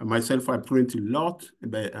myself, I print a lot,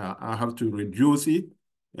 but I have to reduce it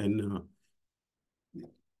and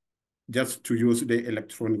just to use the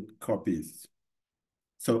electronic copies.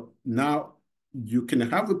 So now you can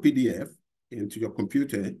have a PDF into your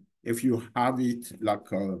computer if you have it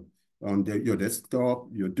like on your desktop,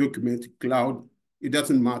 your document, cloud. It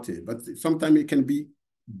doesn't matter, but sometimes it can be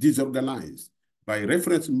disorganized. By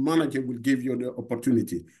reference manager will give you the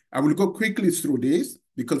opportunity. I will go quickly through this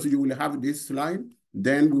because you will have this slide.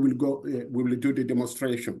 Then we will go. We will do the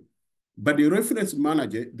demonstration. But the reference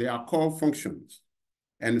manager, they are core functions,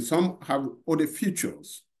 and some have other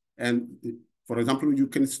features. And for example, you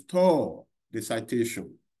can store the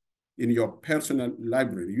citation in your personal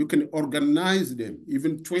library. You can organize them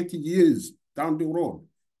even 20 years down the road.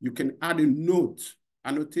 You can add a note,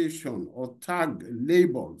 annotation, or tag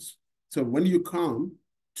labels. So when you come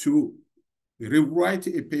to rewrite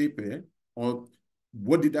a paper, or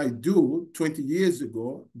what did I do 20 years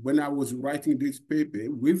ago when I was writing this paper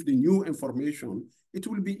with the new information, it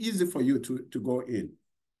will be easy for you to go in.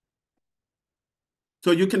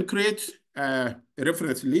 So you can create a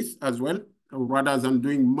reference list as well. Rather than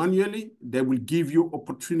doing manually, they will give you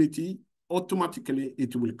opportunity, automatically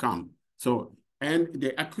it will come. So, and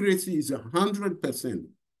the accuracy is 100%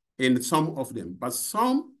 in some of them, but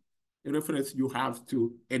some reference you have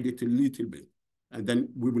to edit a little bit. And then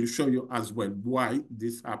we will show you as well why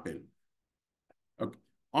this happened. Okay.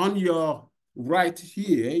 On your right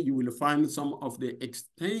here, you will find some of the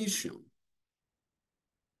extension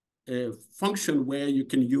function where you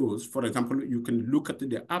can use, for example, you can look at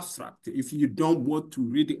the abstract. If you don't want to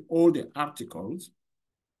read all the articles,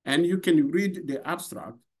 and you can read the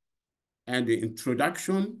abstract and the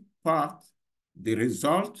introduction part, the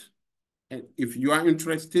result, and if you are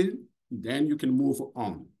interested, then you can move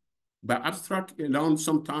on. But abstract alone,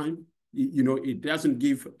 sometimes, it doesn't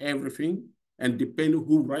give everything, and depending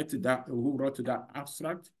who wrote that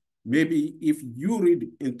abstract, maybe if you read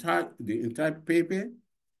the entire paper,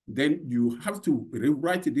 then you have to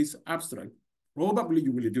rewrite this abstract. Probably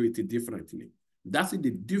you will do it differently. That's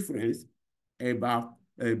the difference about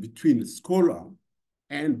between scholar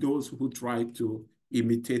and those who try to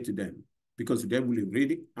imitate them, because they will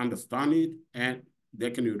really understand it and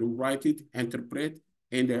they can rewrite it, interpret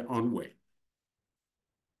in their own way.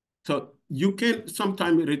 So you can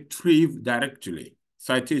sometimes retrieve directly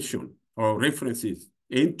citation or references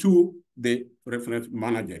into the reference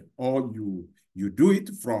manager, or you do it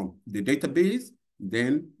from the database,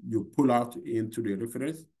 then you pull out into the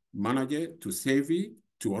reference manager to save it,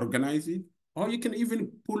 to organize it, or you can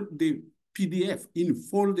even pull the PDF in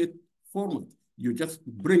folded format. You just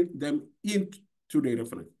bring them into the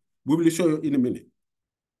reference. We will show you in a minute.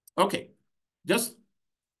 Okay, just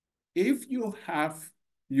if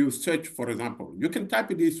you search, for example, you can type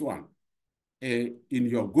this one in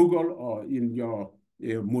your Google or in your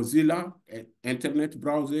Mozilla internet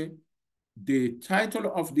browser. The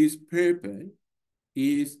title of this paper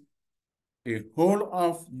is A Whole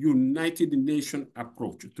of United Nations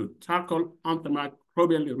Approach to Tackle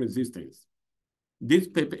Antimicrobial Resistance. This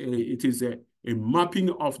paper, it is a mapping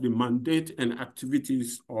of the mandate and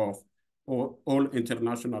activities of all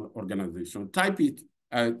international organizations. Type it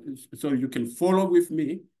so you can follow with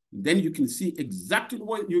me, then you can see exactly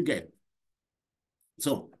what you get.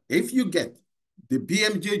 So if you get the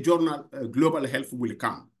BMJ journal, Global Health will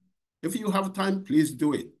come. If you have time, please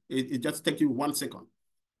do it. It just takes you 1 second.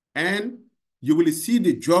 And you will see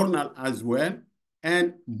the journal as well.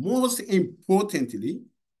 And most importantly,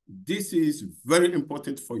 this is very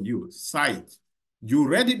important for you, cite. You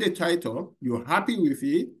read the title, you're happy with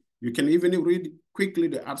it, you can even read quickly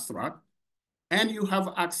the abstract, and you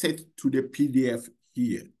have access to the PDF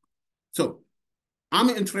here. So I'm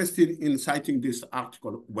interested in citing this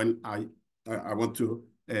article when I want to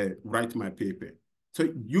write my paper. So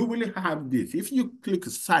you will have this. If you click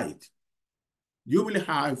cite, you will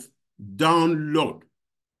have download.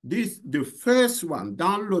 The first one,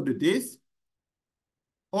 download this,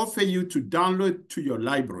 offer you to download to your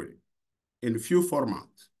library in a few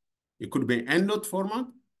formats. It could be EndNote format,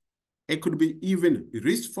 it could be even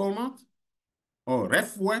RIS format or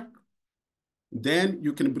RefWork. Then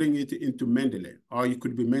you can bring it into Mendeley, or it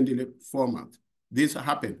could be Mendeley format. This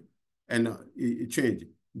happened and it changed.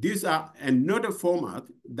 These are another format.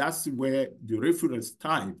 That's where the reference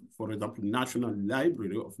type, for example, National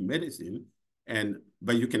Library of Medicine,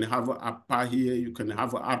 but you can have APA here, you can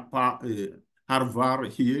have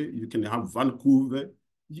Harvard here, you can have Vancouver,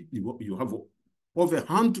 you have over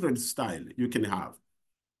 100 styles you can have.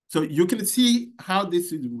 So you can see how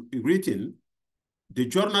this is written. The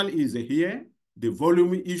journal is here, the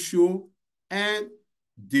volume issue, and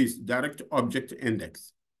this direct object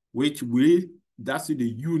index, that's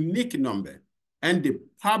the unique number. And the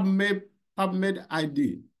PubMed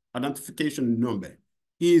ID identification number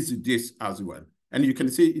is this as well. And you can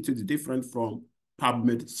see it is different from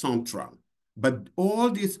PubMed Central. But all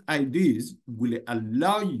these IDs will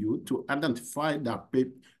allow you to identify that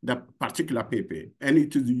particular paper. And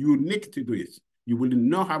it is unique to this. You will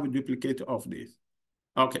not have a duplicate of this.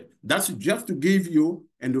 Okay, that's just to give you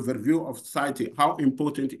an overview of citing, how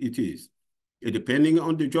important it is. Depending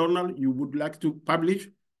on the journal you would like to publish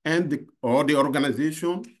or the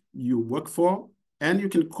organization you work for, and you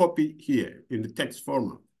can copy here in the text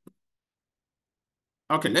format.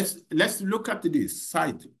 Okay, let's look at this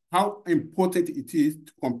cite, how important it is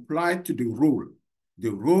to comply to the rule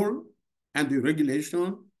and the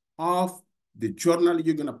regulation of the journal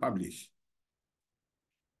you're gonna publish.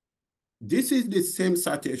 This is the same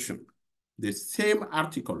citation, the same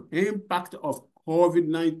article, impact of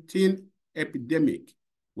COVID-19 epidemic,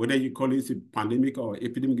 whether you call it a pandemic or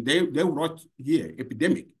epidemic, they wrote here,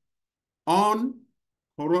 epidemic, on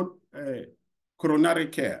coronary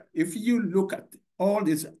care. If you look at all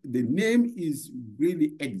this, the name is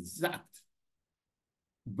really exact,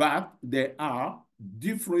 but there are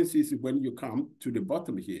differences when you come to the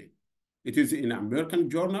bottom here. It is in American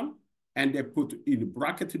journal, and they put in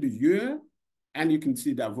bracket the year, and you can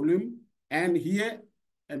see the volume, and here,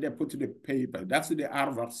 and they put the paper. That's the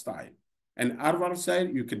Harvard style. And Harvard style,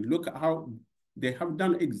 you can look at how they have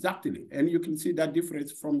done exactly, and you can see that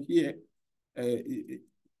difference from here.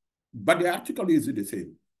 But the article is the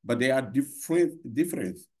same, but they are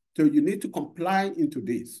different. So you need to comply into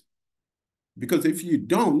this. Because if you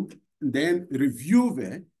don't, then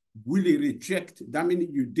reviewer will reject. That means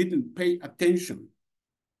you didn't pay attention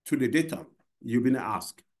to the data you've been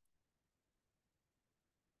asked.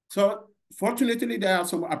 So fortunately, there are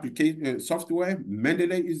some application software.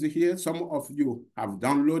 Mendeley is here. Some of you have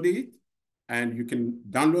downloaded it, and you can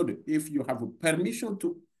download it if you have a permission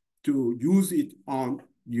to use it on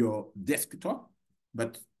your desktop.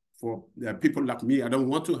 But for people like me, I don't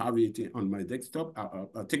want to have it on my desktop.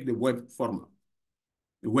 I'll take the web format,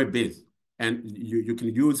 the web-based, and you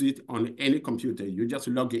can use it on any computer. You just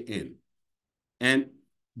log it in.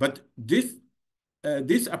 But this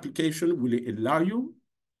application will allow you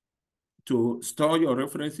to store your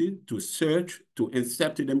references, to search, to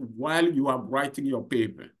insert them while you are writing your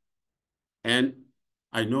paper. And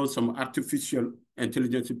I know some artificial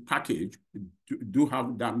intelligence package do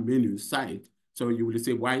have that menu site. So you will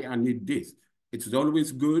say, why I need this? It's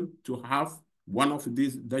always good to have one of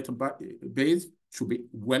these database to be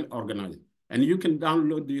well organized. And you can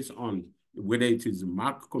download this on whether it is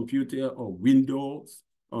Mac computer or Windows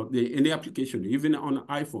or any application, even on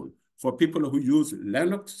iPhone. For people who use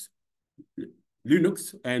Linux,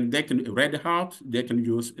 and they can Red Hat, they can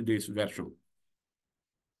use this version.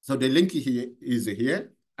 So the link here is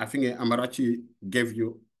here. I think Amarachi gave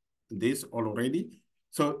you this already.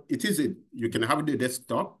 So it is you can have the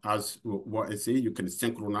desktop as what I say, you can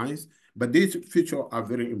synchronize, but these features are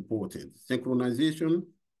very important. Synchronization,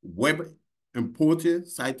 web importer,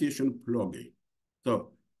 citation plugin.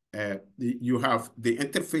 So you have the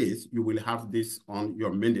interface, you will have this on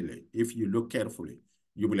your Mendeley if you look carefully.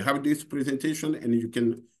 You will have this presentation and you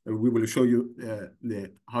can, we will show you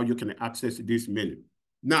how you can access this menu.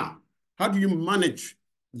 Now, how do you manage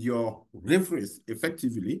your reference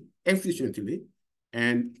effectively, efficiently?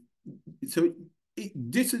 And so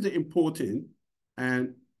this is important,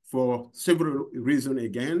 and for several reasons,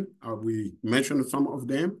 again, we mentioned some of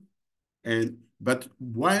them. But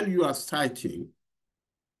while you are citing,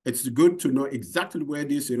 it's good to know exactly where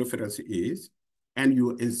this reference is, and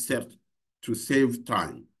you insert to save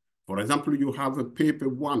time. For example, you have a paper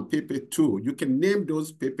 1, paper 2. You can name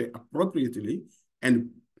those papers appropriately and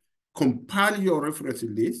compile your reference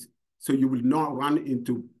list so you will not run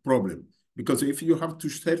into problems. Because if you have to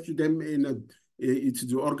search them in it's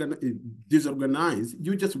disorganized,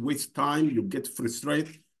 you just waste time, you get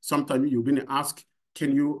frustrated. Sometimes you've been asked,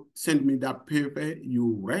 can you send me that paper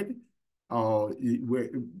you read? Or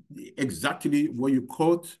exactly what you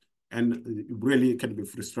quote, and really it can be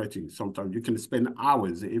frustrating. Sometimes you can spend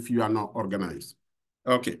hours if you are not organized.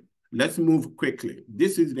 Okay, let's move quickly.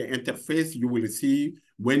 This is the interface you will see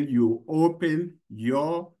when you open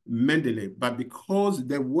your Mendeley. But because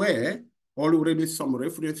there were already some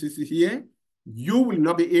references here, you will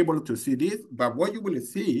not be able to see this. But what you will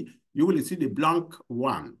see the blank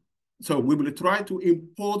one. So we will try to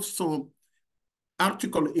import some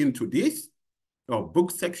article into this, or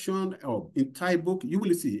book section, or entire book. You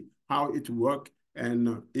will see how it works,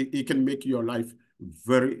 and it can make your life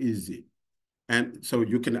very easy. And so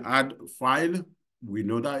you can add file. We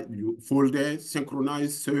know that you folder,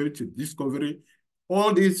 synchronize, search, discovery.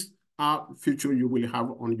 All these are features you will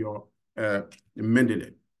have on your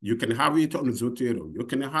Mendeley. You can have it on Zotero. You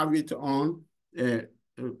can have it on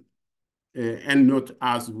EndNote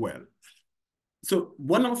as well. So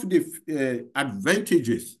one of the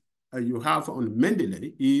advantages you have on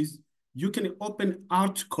Mendeley is you can open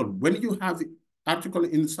article. When you have article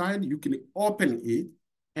inside, you can open it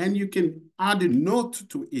and you can add a note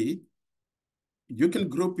to it. You can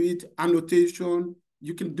group it, annotation.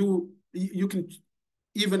 You can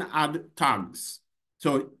even add tags.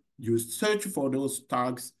 So you search for those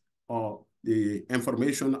tags or the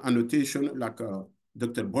information annotation, like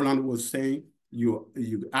Dr. Boland was saying. You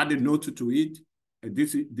add a note to it.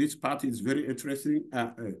 This part is very interesting.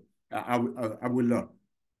 I will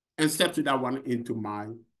insert that one into my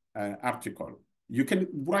article. You can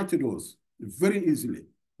write those very easily.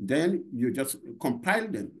 Then you just compile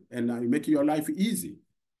them and make your life easy.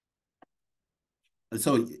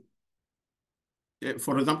 So,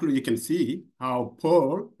 for example, you can see how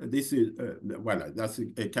Paul, this is, well, that's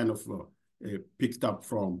a kind of picked up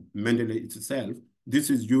from Mendeley itself. This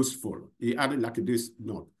is useful. He added like this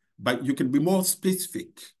note. But you can be more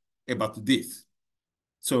specific about this.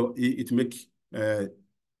 So it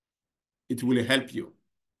will help you.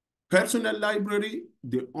 Personal library,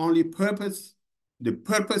 the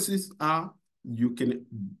purposes are you can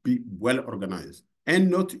be well organized.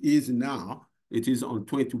 EndNote is now, it is on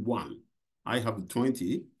 21. I have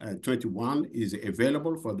 20, 21 is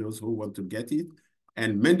available for those who want to get it.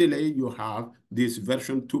 And Mendeley, you have this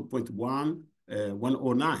version 2.1,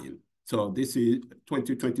 109. So this is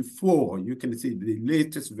 2024. You can see the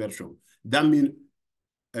latest version. That means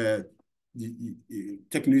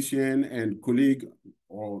technician and colleague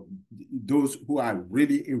or those who are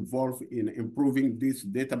really involved in improving this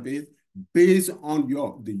database based on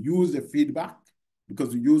the user feedback,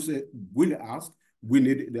 because the user will ask, we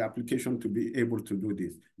need the application to be able to do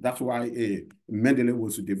this. That's why Mendeley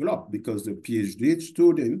was developed, because the PhD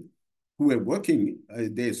students who were working,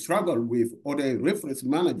 they struggle with other reference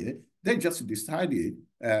manager. They just decided,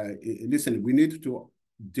 listen, we need to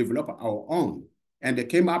develop our own. And they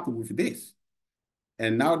came up with this.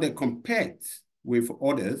 And now they compete with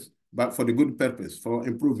others, but for the good purpose, for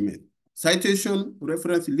improvement. Citation,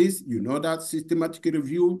 reference list, you know that, systematic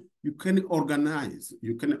review, you can organize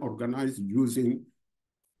using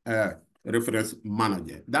reference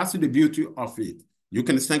manager. That's the beauty of it. You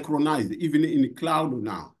can synchronize, even in the cloud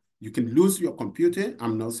now. You can lose your computer.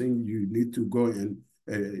 I'm not saying you need to go and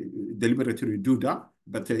deliberately do that,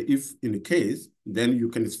 but if in the case, then you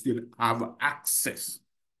can still have access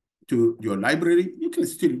to your library. You can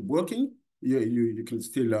still working. You can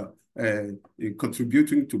still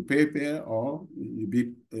contributing to paper, or you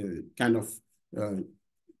be kind of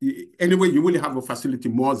anyway, you will have a facility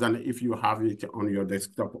more than if you have it on your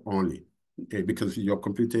desktop only, because your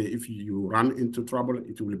computer, if you run into trouble,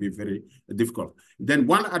 it will be very difficult. Then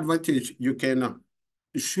one advantage, you can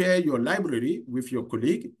share your library with your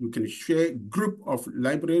colleague. You can share group of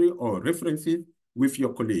library or references with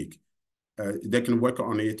your colleague. They can work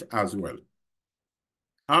on it as well.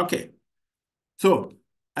 Okay, so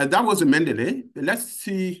that was Mendeley. Let's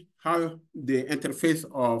see how the interface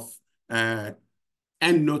of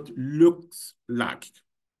EndNote looks like.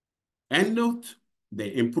 EndNote,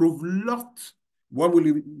 they improve a lot. What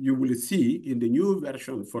you will see in the new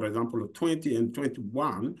version, for example, 20 and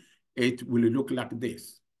 21, it will look like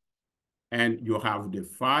this. And you have the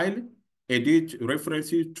file, edit,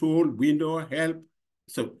 references, tool, window, help.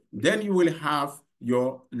 So then you will have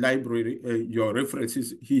your library, your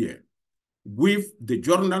references here. With the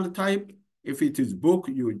journal type, if it is book,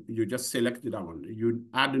 you just select that one. You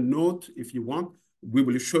add a note if you want. We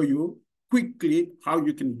will show you quickly how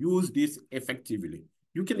you can use this effectively.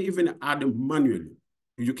 You can even add manually.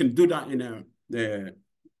 You can do that in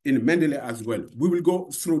Mendeley as well. We will go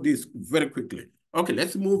through this very quickly. Okay,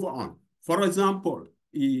 let's move on. For example,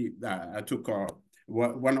 I took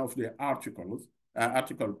one of the article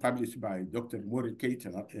published by Dr. Mori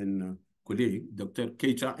Keita and colleague, Dr.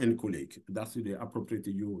 Keita and colleague. That's the appropriate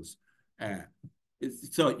use.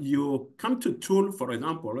 So you come to tool, for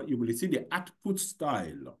example, you will see the output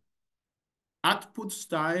style. Output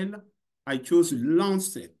style, I chose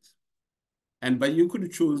Lancet. But you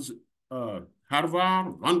could choose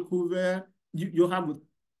Harvard, Vancouver. You have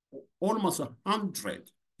almost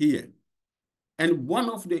 100 here. And one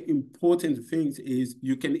of the important things is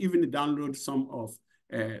you can even download some of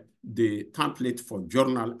the template for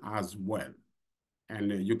journal as well.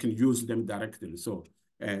 And you can use them directly. So,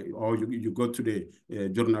 or you go to the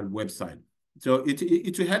journal website. So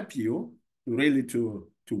it will help you really to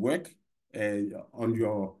work on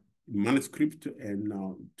your manuscript and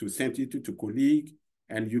to send it to colleague.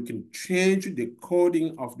 And you can change the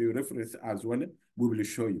coding of the reference as well. We will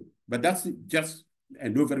show you. But that's just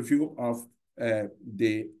an overview of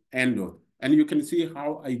the EndNote. And you can see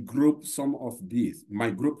how I group some of these. My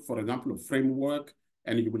group, for example, framework,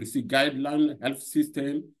 and you will see guideline, health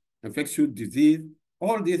system, infectious disease.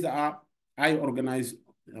 All these are, I organize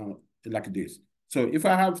like this. So if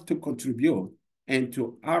I have to contribute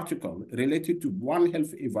into article related to One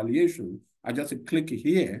Health evaluation, I just click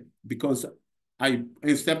here because I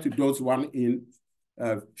inserted those one in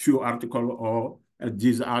few article, or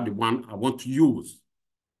these are the one I want to use.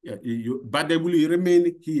 But they will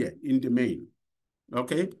remain here in the main,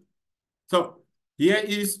 okay? So here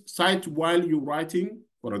is cite while you're writing.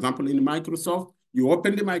 For example, in Microsoft, you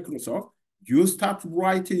open the Microsoft, you start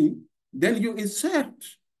writing, then you insert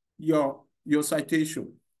your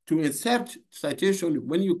citation. To insert citation,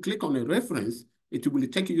 when you click on a reference, it will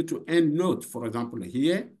take you to EndNote, for example,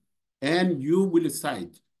 here, and you will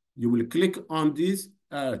cite. You will click on this,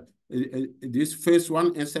 this first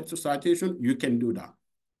one, insert citation, you can do that.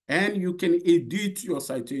 And you can edit your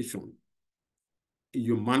citation.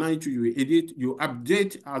 You manage, you edit, you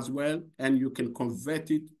update as well, and you can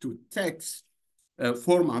convert it to text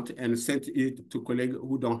format and send it to colleagues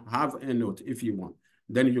who don't have EndNote if you want.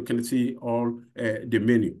 Then you can see all the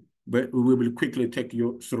menu. But we will quickly take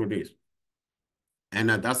you through this. And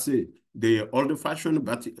that's it. The old fashioned,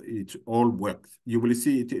 but it all works. You will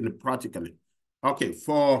see it in practically. Okay,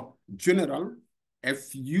 for general,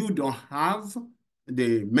 if you don't have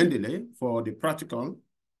the Mendeley for the practical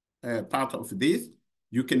part of this,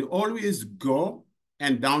 you can always go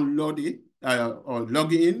and download it or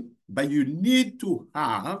log in, but you need to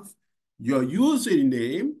have your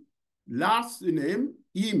username, last name,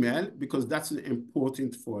 email, because that's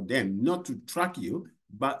important for them, not to track you,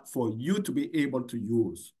 but for you to be able to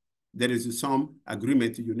use. There is some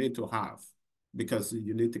agreement you need to have because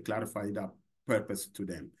you need to clarify that purpose to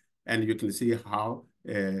them. And you can see how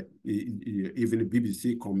even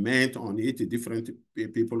BBC comment on it, different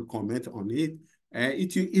people comment on it.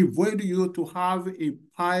 It avoid you to have a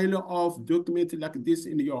pile of documents like this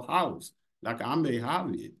in your house, like I may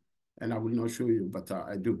have it, and I will not show you, but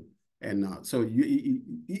I do. And so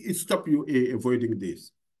it stop you avoiding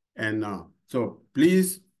this. And so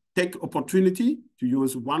please take opportunity to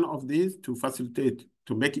use one of these to facilitate,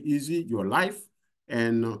 to make it easy your life.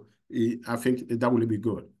 And I think that will be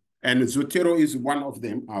good. And Zotero is one of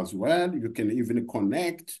them as well. You can even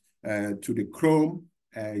connect to the Chrome.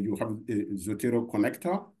 You have a Zotero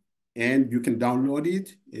connector, and you can download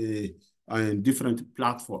it on different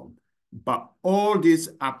platforms. But all these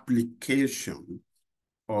applications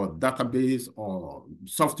or database or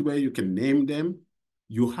software, you can name them,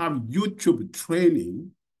 you have YouTube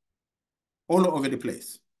training all over the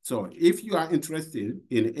place. So if you are interested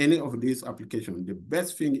in any of these applications, the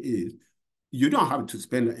best thing is you don't have to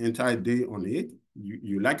spend an entire day on it.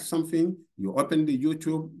 You like something, you open the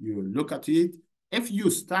YouTube, you look at it. If you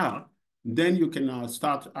start, then you can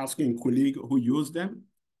start asking colleagues who use them.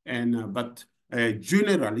 And but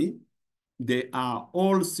generally, they are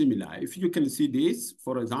all similar. If you can see this,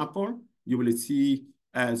 for example, you will see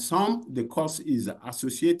some, the cost is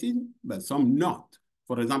associated, but some not.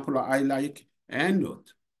 For example, I like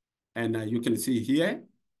EndNote. And you can see here,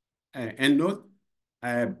 EndNote,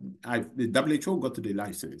 the WHO got the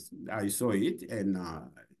license. I saw it, and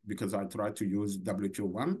because I tried to use WHO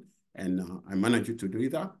one, and I managed to do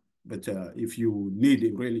that. But if you need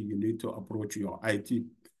it, really, you need to approach your IT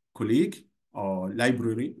colleague or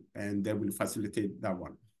library, and they will facilitate that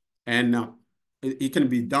one. And it can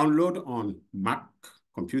be downloaded on Mac,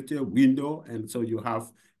 computer, Windows, and so you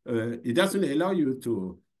have, it doesn't allow you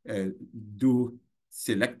to do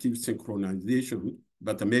selective synchronization,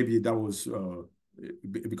 but maybe that was,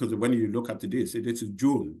 because when you look at this, it is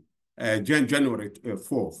June, January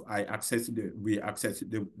 4th, we accessed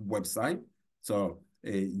the website. So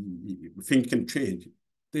things can change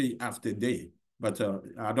day after day. But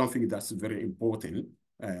I don't think that's very important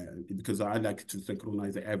because I like to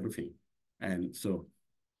synchronize everything. And so,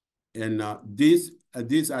 and these are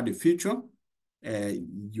the features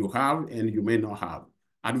you have and you may not have.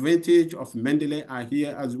 Advantage of Mendeley are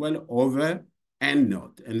here as well over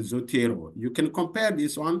EndNote and Zotero. You can compare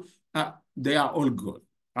this one. They are all good.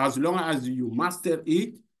 As long as you master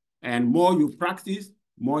it and more you practice,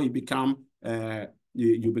 more you become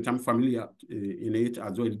you become familiar in it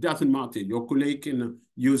as well. It doesn't matter. Your colleague can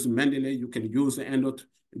use Mendeley, you can use EndNote.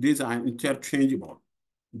 These are interchangeable,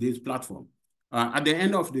 this platform. At the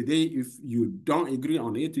end of the day, if you don't agree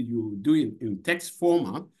on it, you do it in text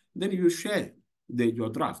format, then you share your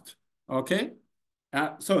draft, okay?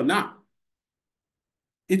 So now,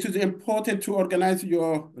 it is important to organize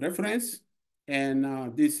your reference,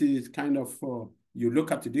 and this is kind of, you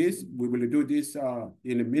look at this, we will do this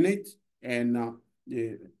in a minute, and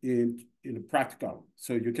in practical.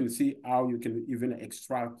 So you can see how you can even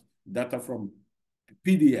extract data from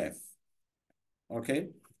PDF, okay?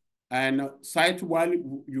 And cite while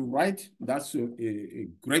you write, that's a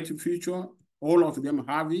great feature. All of them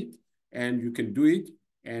have it, and you can do it,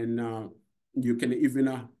 and you can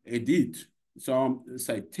even edit some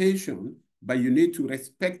citation, but you need to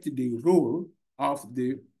respect the rule of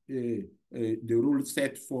the rule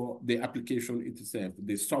set for the application itself,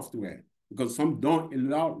 the software, because some don't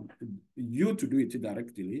allow you to do it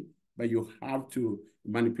directly, but you have to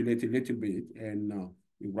manipulate a little bit and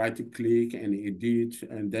you right-click and edit,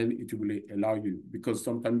 and then it will allow you, because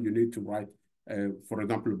sometimes you need to write, for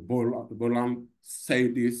example, Bolan say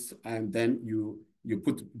this, and then you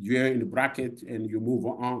put here in the bracket and you move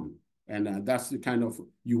on. And that's the kind of,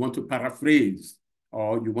 you want to paraphrase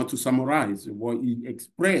or you want to summarize what he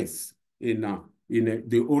expressed in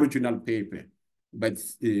the original paper, but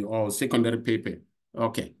or secondary paper.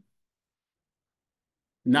 Okay.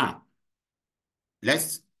 Now,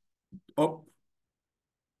 let's,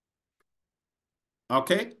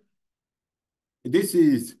 okay. This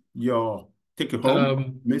is your take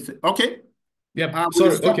home message. Okay. Yeah.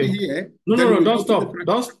 Sorry. Stop here. No, don't stop.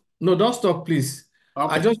 Don't stop, please.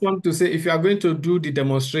 Okay. I just want to say, if you are going to do the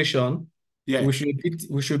demonstration, yeah, we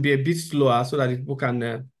should be a bit slower so that people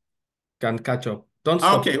can catch up. Don't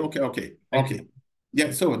stop. Okay.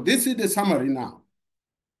 Yeah. So this is the summary now.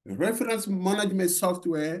 Reference management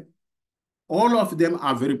software All of them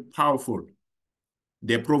are very powerful.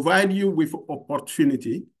 They provide you with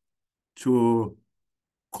opportunity to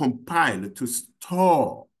compile, to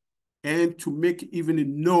store, and to make even a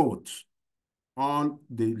note on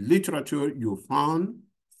the literature you found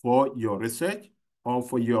for your research or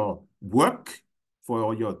for your work,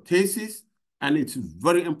 for your thesis. And it's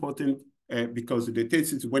very important because the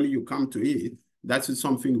thesis, when you come to it, that's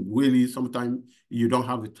something really sometimes you don't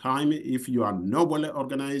have the time. If you are not well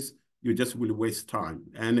organized, you just will waste time,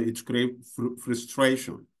 and it creates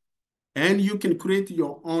frustration. And you can create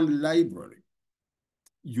your own library.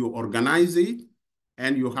 You organize it,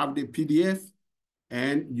 and you have the PDF,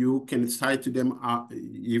 and you can cite them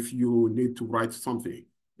if you need to write something.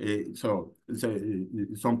 So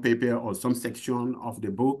some paper or some section of the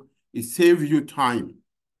book, it saves you time.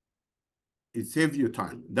 It saves you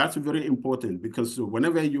time. That's very important, because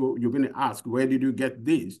whenever you're going to ask, where did you get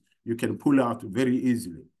this? You can pull out very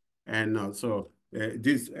easily. And then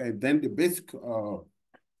the basic,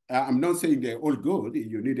 I'm not saying they're all good.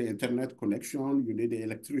 You need an internet connection, you need the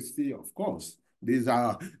electricity, of course. These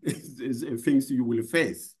are things you will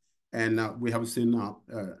face. And we have seen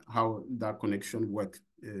how that connection works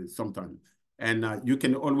sometimes. And you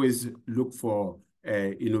can always look for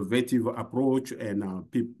innovative approach, and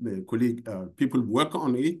people work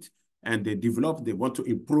on it, and they develop, they want to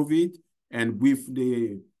improve it. And with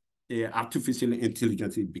the artificial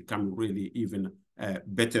intelligence, it becomes really even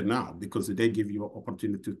better now, because they give you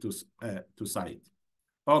opportunity to cite.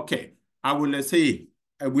 Okay, I will say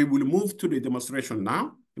we will move to the demonstration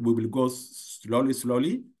now. We will go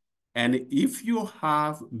slowly. And if you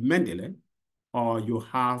have Mendeley or you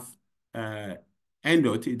have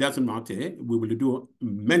EndNote, it doesn't matter. We will do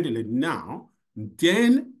Mendeley now.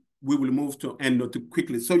 Then we will move to EndNote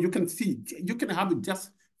quickly. So you can see, you can have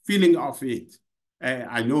just feeling of it.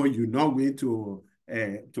 I know you're not going to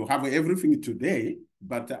have everything today,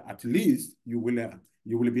 but at least you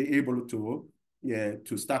will be able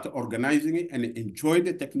to start organizing it and enjoy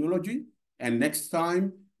the technology. And next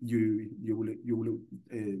time you will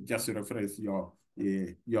just reference your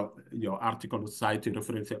article site,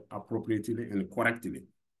 reference appropriately and correctly.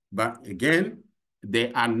 But again,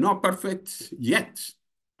 they are not perfect yet.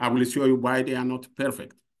 I will show you why they are not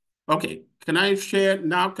perfect. Okay, can I share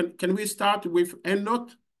now? Can we start with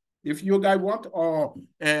EndNote, if you guys want, or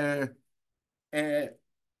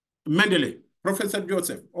Mendeley? Professor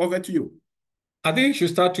Joseph, over to you. I think you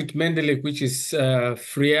should start with Mendeley, which is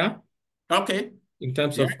freer. Okay. In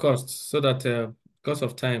terms of costs, so that cost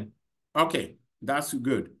of time. Okay, that's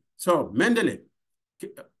good. So Mendeley,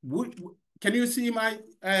 can you see my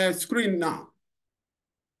screen now?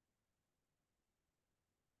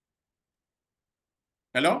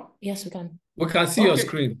 Hello? Yes, we can. We can see your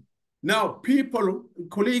screen. Now,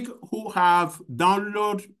 colleagues who have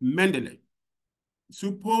downloaded Mendeley,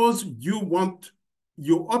 suppose you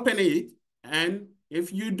open it, and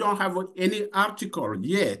if you don't have any article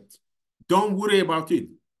yet, don't worry about it.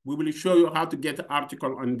 We will show you how to get an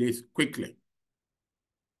article on this quickly.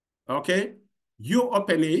 Okay? You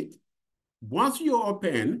open it. Once you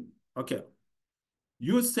open, okay,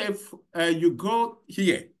 you go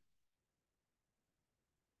here.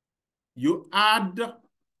 You add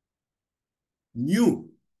new.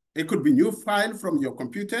 It could be new file from your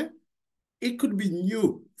computer. It could be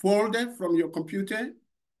new folder from your computer.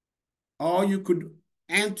 Or you could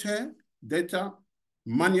enter data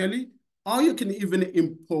manually, or you can even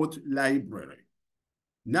import library.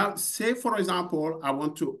 Now, say, for example, I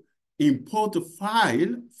want to import a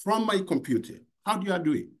file from my computer. How do I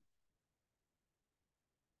do it?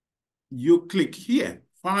 You click here,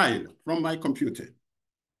 file from my computer.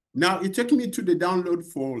 Now, it takes me to the download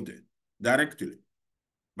folder directly.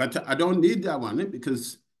 But I don't need that one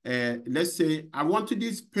because let's say I want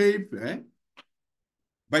this paper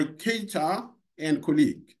by Keita and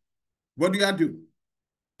colleague. What do?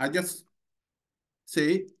 I just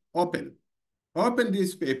say open. Open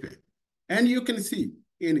this paper. And you can see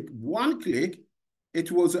in one click,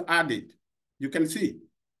 it was added. You can see,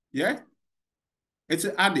 yeah? It's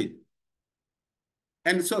added.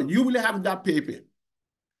 And so you will have that paper.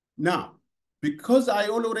 Now, because I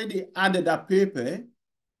already added that paper,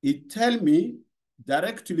 it tells me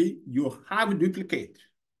directly you have duplicate.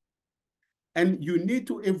 And you need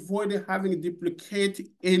to avoid having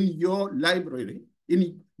duplicate in your library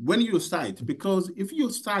when you cite, because if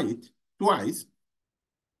you cite twice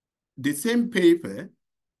the same paper,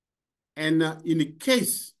 and in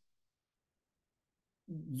case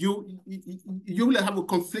you will have a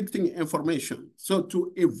conflicting information. So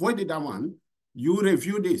to avoid that one, you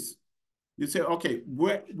review this. You say, okay,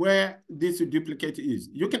 where this duplicate is.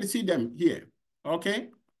 You can see them here, okay?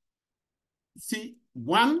 see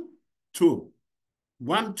 1, 2,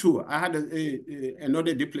 1, 2. I had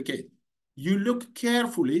another duplicate. You look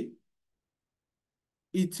carefully,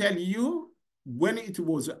 it tells you when it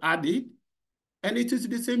was added, and it is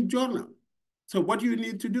the same journal. So what do you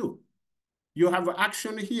need to do? You have an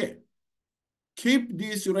action here. Keep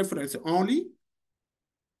this reference only,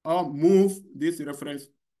 or move this reference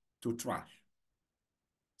to trash.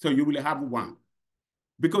 So you will have 1.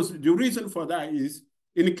 Because the reason for that is,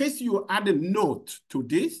 in case you add a note to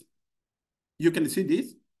this, you can see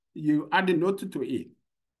this, you add a note to it.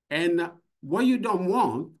 And what you don't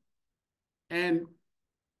want, and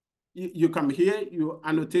you come here, your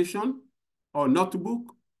annotation or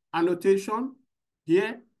notebook annotation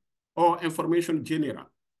here, or information general.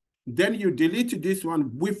 Then you delete this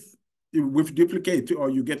one with duplicate, or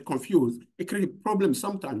you get confused. It creates problems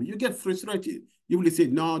sometimes. You get frustrated. You will say,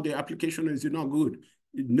 no, the application is not good.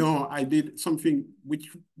 No, I did something which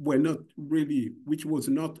was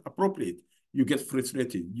not appropriate. You get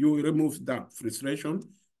frustrated. You remove that frustration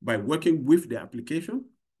by working with the application,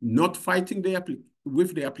 not fighting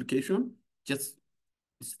with the application. Just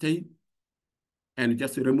stay and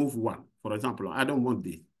just remove one. For example, I don't want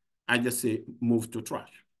this. I just say move to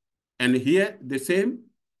trash. And here the same,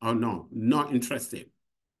 oh no, not interested.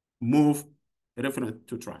 Move reference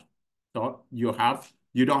to trash. So you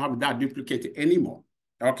don't have that duplicate anymore.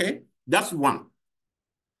 Okay, that's one.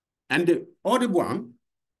 And the other one,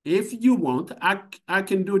 if you want, I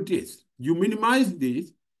can do this. You minimize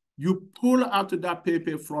this, you pull out that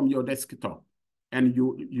paper from your desktop, and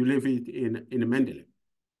you leave it in Mendeley.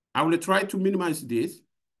 I will try to minimize this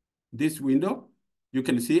window. You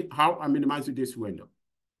can see how I minimize this window.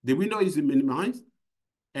 The window is minimized,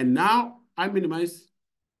 and now I minimize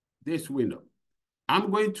this window.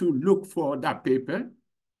 I'm going to look for that paper.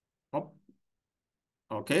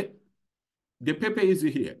 Okay, the paper is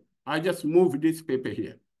here. I just move this paper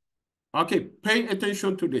here. Okay, pay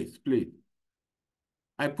attention to this, please.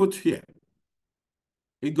 I put here.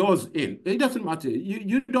 It goes in. It doesn't matter.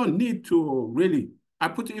 You don't need to really. I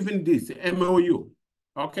put even this, MOU.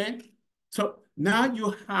 Okay, so now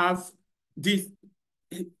you have this.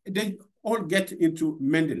 They all get into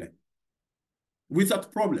Mendeley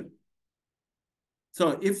without problem.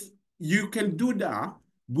 So if you can do that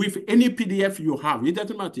with any PDF you have, it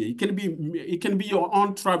doesn't matter. It can be your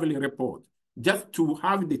own traveling report, just to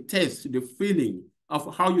have the taste, the feeling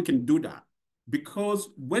of how you can do that. Because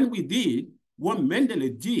when we did, what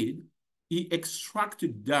Mendeley did, he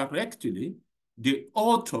extracted directly the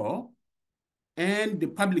author and the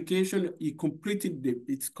publication.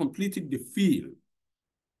 It's completed the field.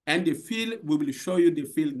 And the field, we will show you the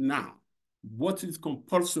field now. What is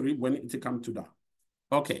compulsory when it comes to that?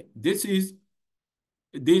 Okay, this is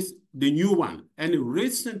the new one. And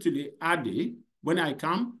recently added, when I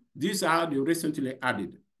come, these are the recently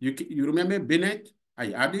added. You remember Bennett,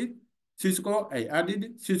 I added. Cisco, I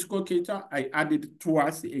added. Cisco Kita, I added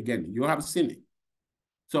twice again. You have seen it.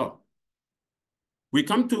 So we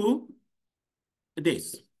come to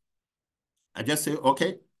this. I just say,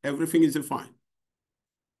 okay, everything is fine.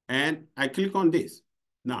 And I click on this.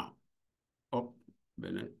 Now, oh,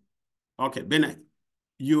 Bennett. Okay, Bennett,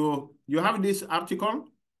 you have this article,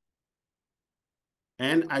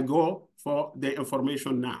 and I go for the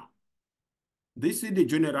information now. This is the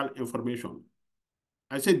general information.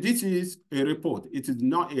 I said this is a report. It is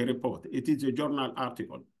not a report. It is a journal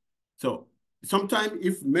article. So sometimes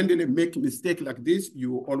if Mendeley make a mistake like this,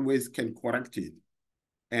 you always can correct it.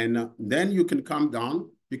 And then you can come down.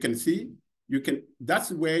 You can see,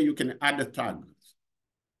 that's where you can add a tag.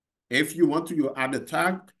 If you want to, you add a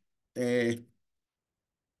tag. This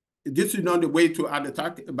is not the way to add a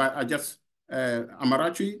tag, but I just,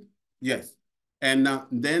 Amarachi, yes. And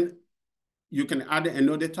then you can add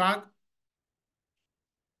another tag.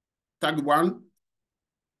 Tag 1.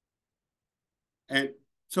 And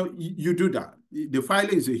so you do that. The file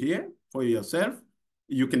is here for yourself.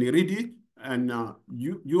 You can read it. And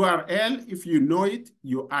URL, if you know it,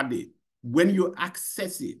 you add it. When you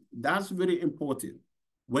access it, that's very important.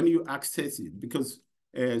 When you access it, because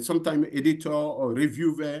sometimes editor or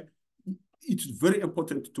reviewer, it's very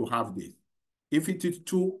important to have this. If it is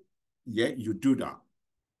too, yeah, you do that.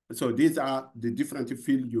 So these are the different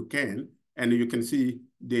fields you can, and you can see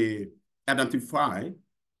the identify,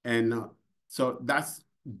 and so that's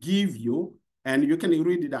give you, and you can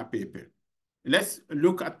read that paper. Let's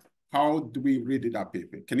look at how do we read that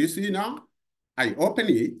paper. Can you see now? I open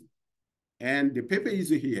it, and the paper is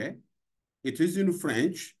here. It is in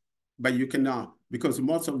French, but you can now, because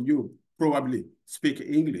most of you probably speak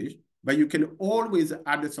English, but you can always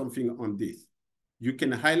add something on this. You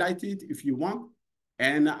can highlight it if you want,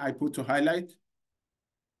 and I put a highlight.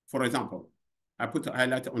 For example, I put a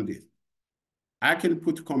highlight on this. I can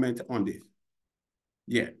put comment on this.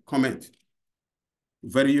 Yeah, comment.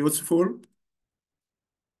 Very useful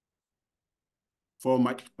for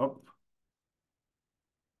my, oh.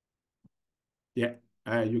 Yeah,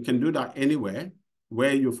 you can do that anywhere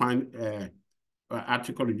where you find an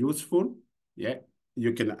article useful. Yeah,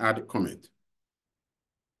 you can add a comment.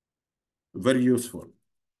 Very useful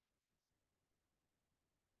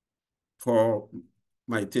for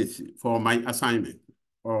my thesis, for my assignment,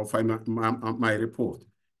 or for my report.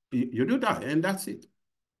 You do that, and that's it.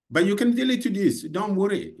 But you can delete this. Don't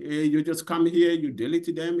worry. You just come here, you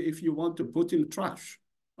delete them if you want to put in trash,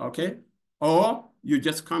 okay? Or you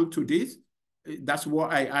just come to this. That's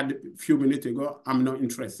what I had a few minutes ago. I'm not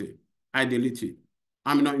interested. I delete it.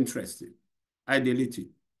 I'm not interested. I delete it.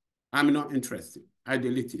 I'm not interested. I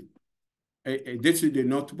delete it. This is the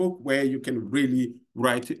notebook where you can really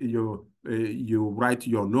write your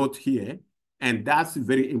note here. And that's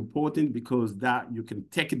very important because that you can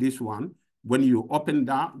take this one. When you open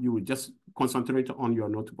that, you will just concentrate on your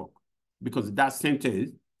notebook. Because that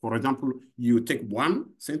sentence, for example, you take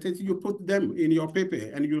one sentence, you put them in your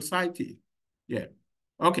paper and you cite it. Yeah.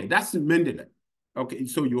 Okay, that's Mendeley. Okay,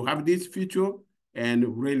 so you have this feature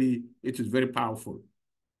and really it is very powerful.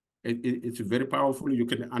 It's very powerful. You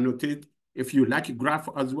can annotate. If you like graph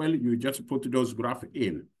as well, you just put those graphs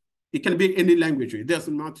in. It can be any language. It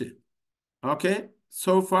doesn't matter. Okay,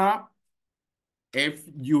 so far, if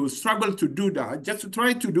you struggle to do that, just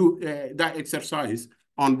try to do that exercise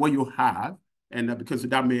on what you have, and because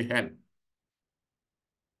that may help.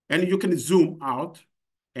 And you can zoom out,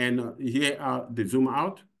 and here are the zoom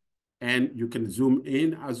out, and you can zoom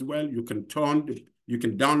in as well. You can you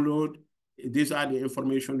can download. These are the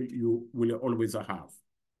information you will always have.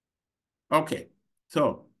 Okay,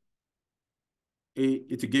 so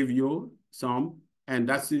it gives you some, and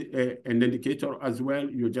that's an indicator as well.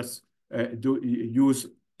 You just use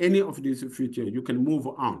any of these features. You can move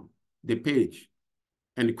on the page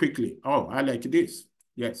and quickly. Oh, I like this.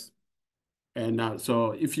 Yes. And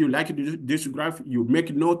so if you like this graph, you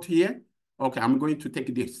make note here. Okay, I'm going to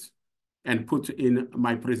take this and put in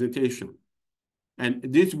my presentation. And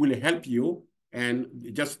this will help you and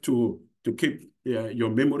just to keep your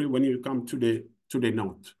memory when you come to the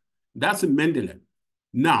note. That's Mendeley.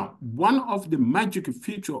 Now, one of the magic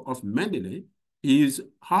feature of Mendeley is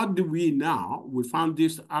how do we found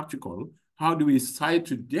this article, how do we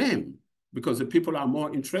cite them? Because the people are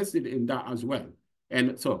more interested in that as well.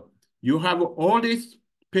 And so you have all this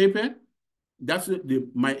paper, that's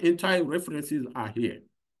my entire references are here.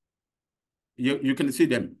 You can see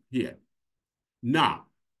them here. Now,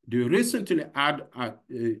 the recently add are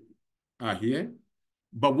here,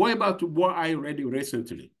 but what about what I read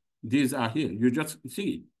recently? These are here. You just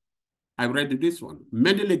see, I read this one.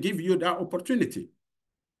 Mendeley give you that opportunity.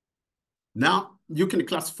 Now, you can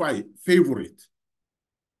classify favorite.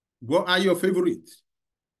 What are your favorites?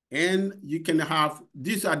 And you can have,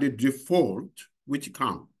 these are the default which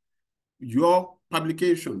come. Your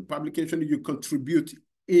publication you contribute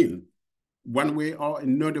in one way or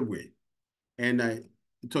another way. And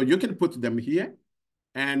so you can put them here,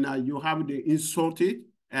 and you have the inserted,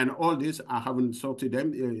 and all this, I haven't sorted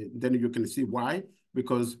them. Then you can see why,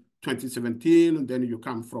 because 2017, then you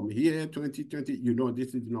come from here, 2020, you know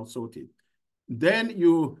this is not sorted. Then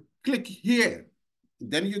you click here,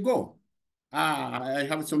 then you go. I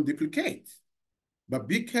have some duplicates, but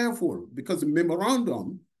be careful because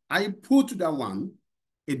memorandum, I put that one,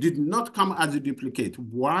 it did not come as a duplicate.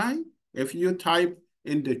 Why? If you type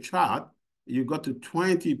in the chat, you got a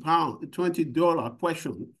 $20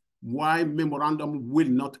 question, why memorandum will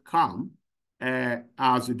not come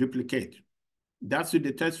as a duplicate. That's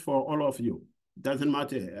the test for all of you. Doesn't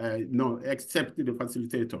matter, no, except the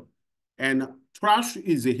facilitator. And trash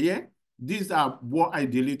is here. These are what I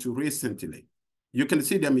deleted recently. You can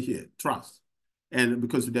see them here, trash. And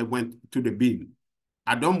because they went to the bin.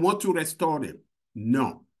 I don't want to restore them.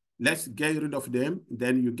 No, let's get rid of them.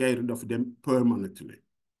 Then you get rid of them permanently.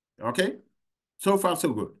 Okay, so far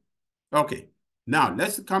so good. Okay, now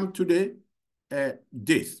let's come to the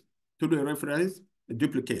to the reference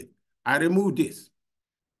duplicate. I remove this,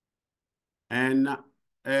 and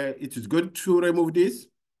it is good to remove this.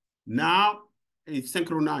 Now it's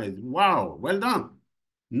synchronized. Wow, well done.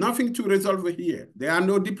 Nothing to resolve here. There are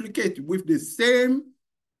no duplicates with the same.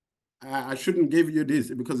 I shouldn't give you this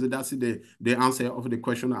because that's the answer of the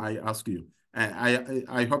question I ask you.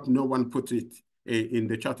 I hope no one put it in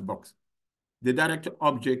the chat box. The direct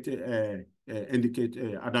object indicate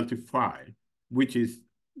identify, which is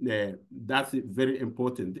that's very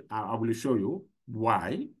important. I will show you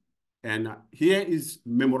why. And here is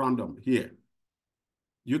memorandum here.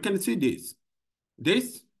 You can see this.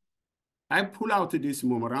 I pull out this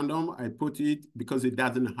memorandum, I put it because it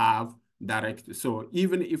doesn't have direct. So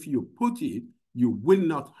even if you put it, you will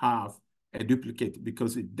not have a duplicate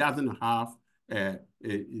because it doesn't have the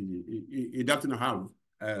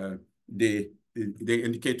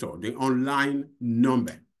indicator, the online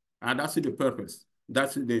number. And that's the purpose.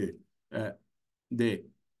 That's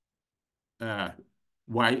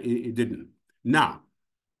why it didn't. Now,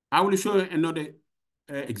 I will show you another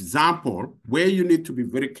example where you need to be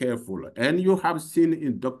very careful. And you have seen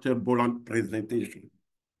in Dr. Boland's presentation,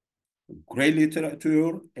 great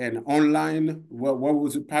literature and online, what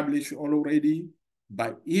was published already.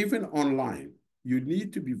 But even online, you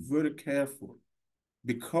need to be very careful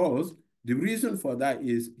because the reason for that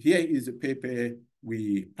is here is a paper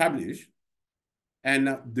we published.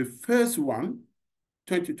 And the first one,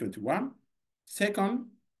 2021, second,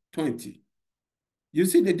 20. You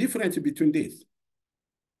see the difference between this.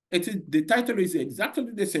 The title is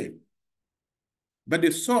exactly the same, but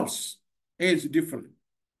the source is different.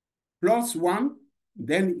 +1,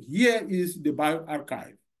 then here is the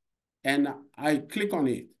bioarchive. And I click on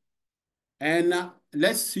it. And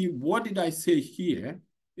let's see, what did I say here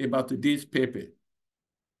about this paper?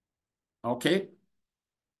 Okay.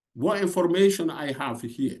 What information I have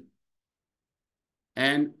here?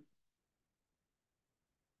 And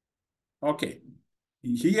okay,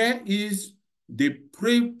 here is the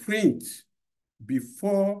preprint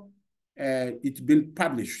before it's been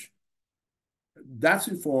published. That's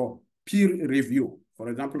for peer review. For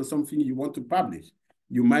example, something you want to publish,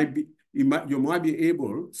 you might be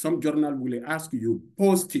able, some journal will ask you,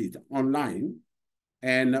 post it online,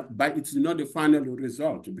 but it's not the final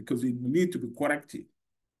result because it needs to be corrected.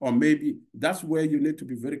 Or maybe that's where you need to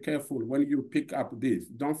be very careful when you pick up this.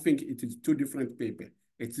 Don't think it is two different papers.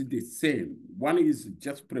 It's the same. One is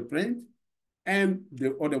just preprint, and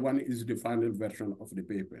the other one is the final version of the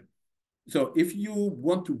paper. So if you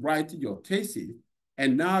want to write your thesis,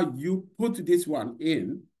 and now you put this one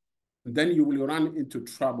in, then you will run into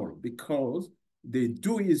trouble because the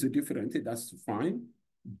do is different, that's fine,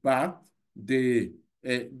 but the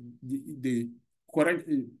correct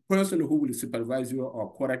person who will supervise you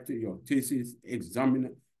or correct your thesis,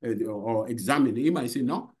 examine, he might say,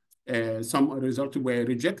 no, some results were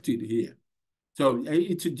rejected here. So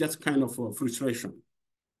it's just kind of a frustration.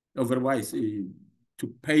 Otherwise, to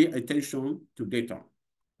pay attention to data.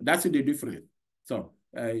 That's the difference. So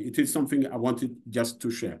it is something I wanted just to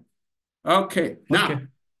share. Okay, now,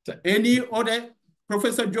 any other,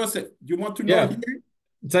 Professor Joseph, you want to know here?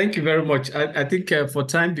 Thank you very much. I think for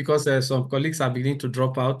time, because some colleagues are beginning to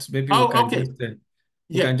drop out, maybe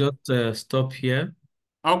we can just stop here.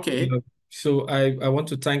 Okay. So I want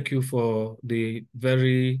to thank you for the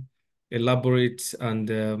very elaborate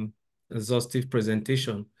and exhaustive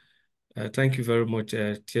presentation. Thank you very much,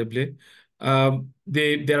 Tieble.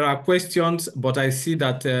 There are questions, but I see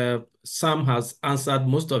that Sam has answered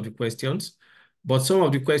most of the questions, but some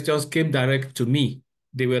of the questions came direct to me.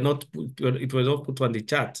 They were not it was not put on the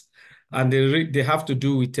chat, and they have to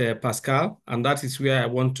do with Pascal, and that is where I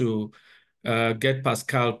want to get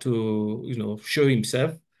Pascal to show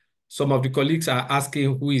himself. Some of the colleagues are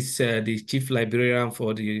asking who is the chief librarian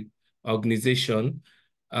for the organization.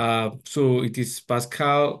 So it is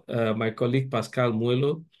Pascal, my colleague Pascal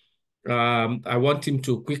Muelo. I want him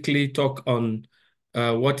to quickly talk on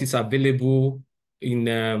what is available in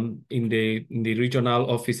the regional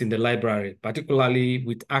office in the library, particularly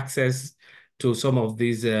with access to some of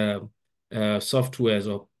these softwares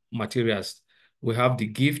or materials. We have the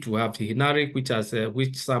gift, we have the Hinaric,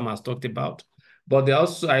 which Sam has talked about, but they're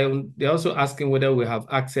also asking whether we have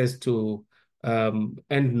access to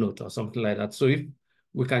EndNote or something like that. So if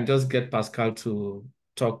we can just get Pascal to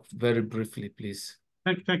talk very briefly, please.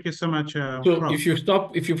 Thank you so much. So Prof. if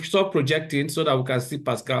you stop projecting so that we can see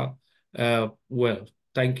Pascal well.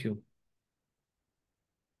 Thank you.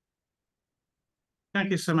 Thank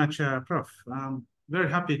you so much, Prof. I'm very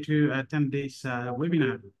happy to attend this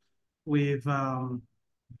webinar with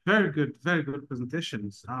very good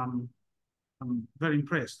presentations. I'm very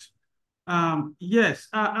impressed. Yes,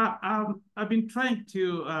 I've been trying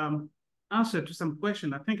to answer to some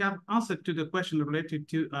question. I think I've answered to the question related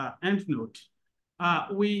to EndNote.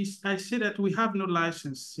 I see that we have no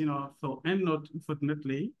license, for EndNote,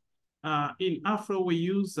 unfortunately. In Afro, we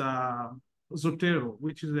use Zotero,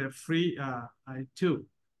 which is a free tool.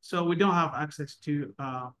 So we don't have access to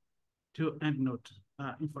EndNote,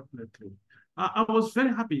 unfortunately. I was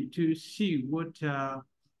very happy to see what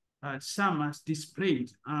Sam has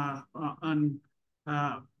displayed on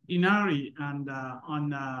Inari and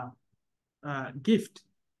on gift.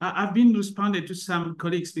 I've been responded to some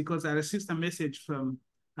colleagues because I received a message from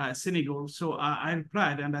Senegal. So I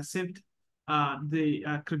replied and I sent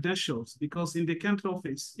the credentials, because in the country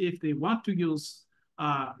office, if they want to use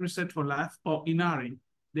Research for Life or Inari,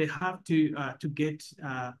 they have to get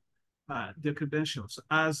the credentials.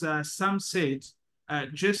 As Sam said,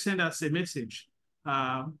 just send us a message.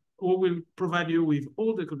 We will provide you with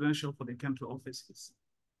all the credentials for the country offices.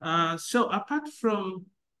 So apart from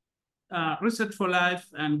Research for Life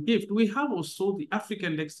and GIFT, we have also the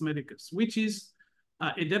African Index Medicus, which is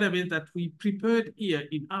a database that we prepared here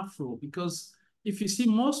in Afro, because if you see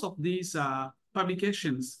most of these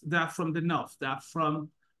publications, they are from the North, they are from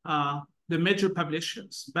the major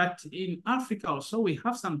publications. But in Africa also, we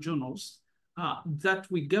have some journals that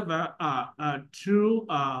we gather through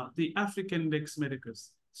the African Index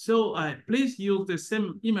Medicus. So please use the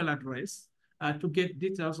same email address to get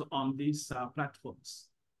details on these platforms.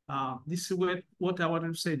 This is what I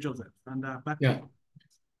wanted to say, Joseph. And back to you.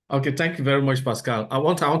 Okay, thank you very much, Pascal. I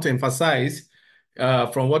want to emphasize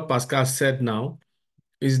from what Pascal said now,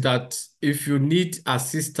 is that if you need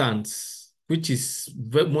assistance, which is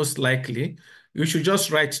most likely, you should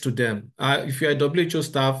just write to them. If you're a WHO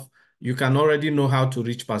staff, you can already know how to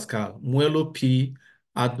reach Pascal,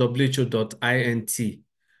 muelop@who.int.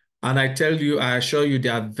 And I tell you, I assure you, they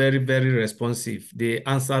are very, very responsive. They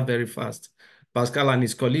answer very fast. Pascal and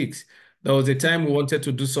his colleagues. There was a time we wanted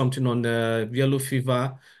to do something on yellow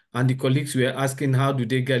fever, and the colleagues were asking how do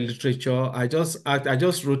they get literature. I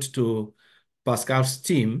just wrote to Pascal's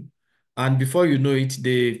team, and before you know it,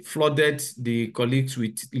 they flooded the colleagues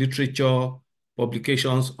with literature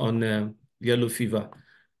publications on yellow fever.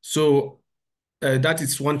 So that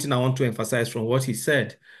is one thing I want to emphasize from what he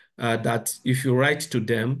said, that if you write to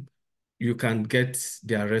them, you can get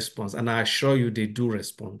their response. And I assure you they do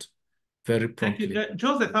respond very promptly. Thank you.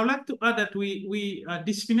 Joseph, I would like to add that we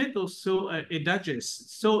disseminate also a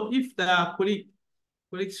digest. So if there are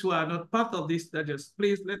colleagues who are not part of this digest,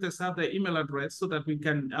 please let us have the email address so that we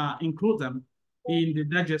can include them in the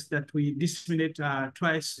digest that we disseminate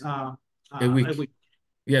twice a week.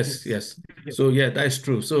 Yes. So yeah, that's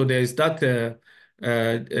true. So there's that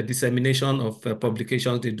dissemination of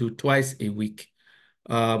publications they do twice a week.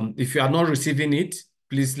 If you are not receiving it,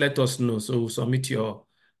 please let us know. So submit your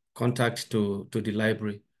contact to the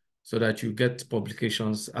library so that you get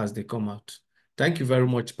publications as they come out. Thank you very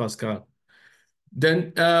much, Pascal.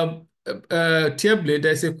 Then, Tieble,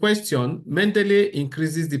 there's a question. Mendeley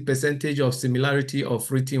increases the percentage of similarity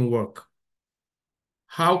of written work.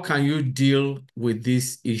 How can you deal with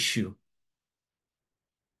this issue?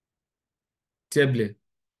 Tieble,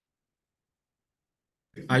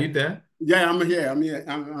 are you there? Yeah, I'm here.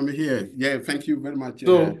 I'm here. Yeah, thank you very much.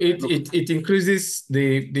 So it increases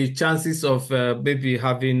the chances of maybe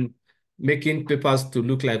making papers to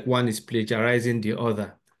look like one is plagiarizing the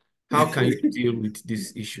other. How can you deal with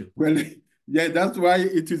this issue? Well, yeah, that's why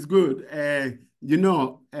it is good.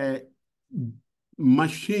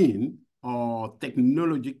 Machine or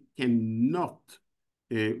technology cannot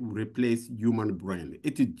replace human brain.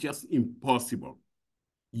 It is just impossible.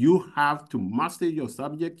 You have to master your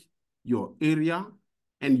subject, your area,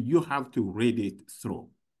 and you have to read it through.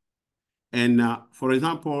 And for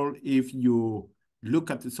example, if you look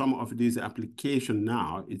at some of these applications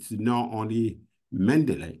now, it's not only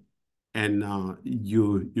Mendeley, and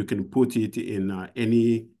you can put it in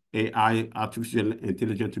any AI, artificial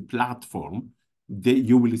intelligence platform,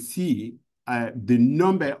 you will see the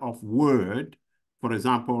number of words, for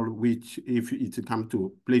example, which if it comes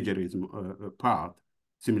to plagiarism part,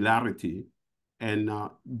 similarity, and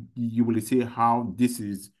you will see how this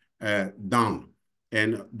is done.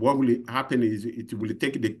 And what will happen is it will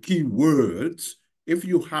take the keywords. If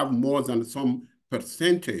you have more than some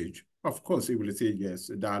percentage, of course, it will say, yes,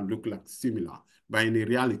 that look like similar. But in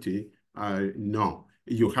reality, no.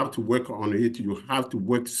 You have to work on it. You have to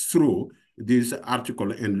work through this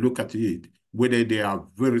article and look at it, whether they are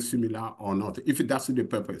very similar or not. If that's the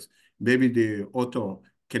purpose, maybe the author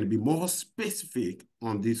can be more specific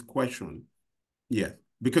on this question. Yes,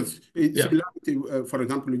 because similarity, for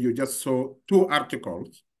example, you just saw two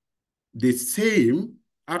articles, the same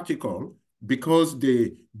article, because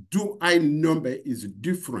the do-I number is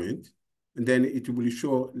different, and then it will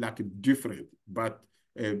show like different. But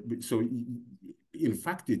so in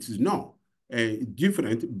fact, it is not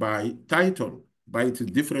different by title, but it is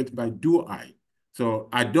different by do-I. So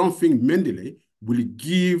I don't think Mendeley will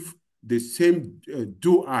give the same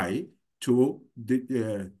do-I to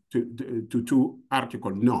the to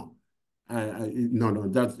article. No, no,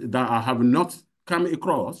 that I have not come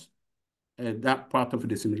across. that part of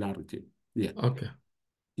the similarity. Yeah. Okay.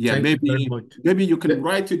 Yeah, Thank you very much. maybe you can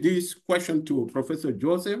write this question to Professor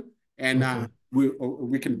Joseph, and okay.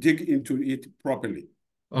 we can dig into it properly.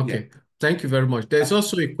 Okay. Yeah. Thank you very much. There's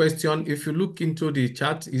also a question. If you look into the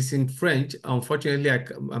chat, it's in French. Unfortunately,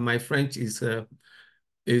 my French is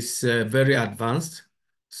very advanced,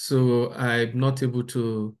 so I'm not able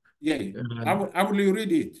to. Yeah, I will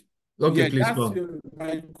read it. Okay, Yeah, please that's go.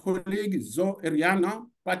 my colleague Ariana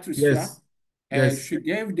Patricia. Yes. She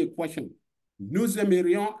gave the question. Nous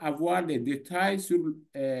aimerions avoir des détails sur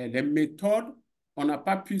les méthodes. On n'a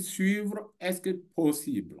pas pu suivre. Est-ce que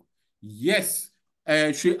possible? Yes.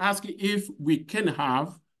 She asked if we can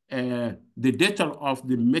have the detail of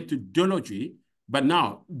the methodology. But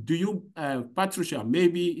now, do you, Patricia,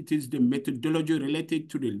 maybe it is the methodology related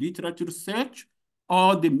to the literature search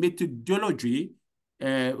or the methodology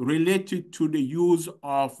related to the use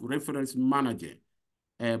of reference manager.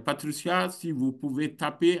 Patricia, si vous pouvez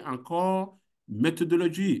taper encore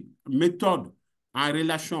méthodologie, méthode en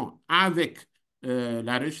relation avec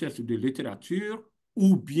la recherche de littérature,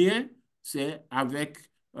 ou bien c'est avec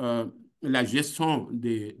la gestion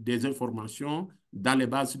des informations dans les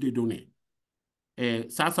bases de données. Et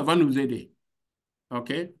ça va nous aider.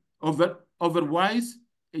 Okay? Otherwise,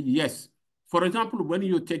 yes. For example, when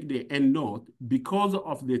you take the EndNote, because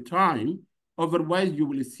of the time, otherwise you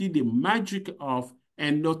will see the magic of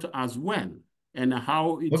EndNote as well and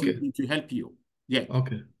how it is going to help you. Yeah.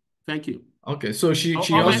 Okay. Thank you. Okay. So she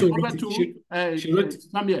over, also over wrote, she wrote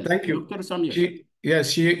Samuel. Thank you. Dr. Samuel.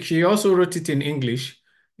 She also wrote it in English.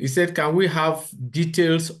 He said, can we have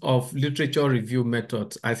details of literature review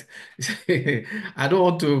methods? I don't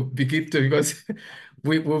want to begin to, because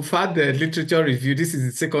we've had the literature review. This is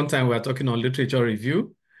the second time we're talking on literature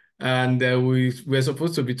review. And we're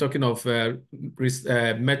supposed to be talking of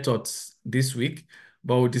methods this week,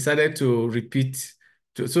 but we decided to repeat.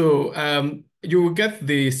 So you will get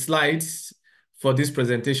the slides for this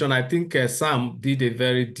presentation. I think Sam did a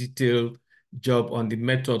very detailed job on the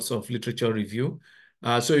methods of literature review.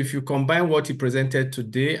 So if you combine what he presented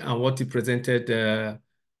today and what he presented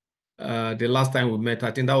the last time we met,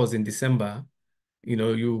 I think that was in December,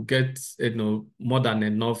 you get more than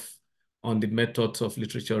enough on the methods of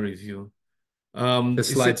literature review. The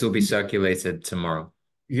slides will be circulated tomorrow.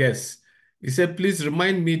 Yes. He said, please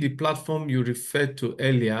remind me the platform you referred to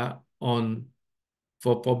earlier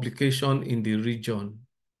for publication in the region.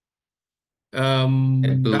 I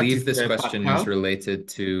believe this question Pascal? is related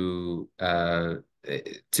to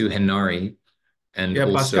Hinari and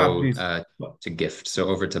also Pascal, to Gift. So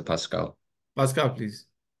over to Pascal. Pascal, please.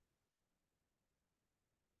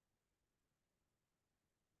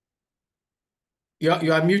 You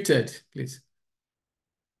are muted, please.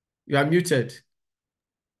 You are muted.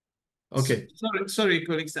 Okay. Sorry,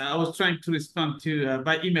 colleagues. I was trying to respond to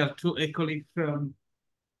by email to a colleague from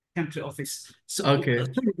country office. So, okay.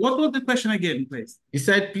 Sorry, what was the question again, please? He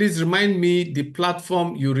said, please remind me the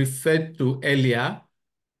platform you referred to earlier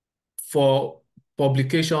for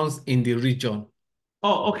publications in the region.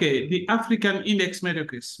 Oh, okay. The African Index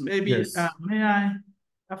Medicus. Maybe, yes. I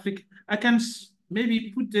can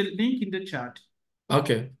maybe put the link in the chat.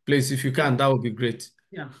 Okay, please, if you can, that would be great.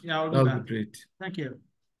 Yeah, I'll do that. That would be great. Thank you.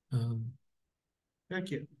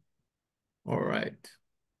 Thank you. All right.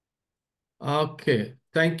 Okay,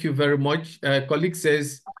 thank you very much. Colleague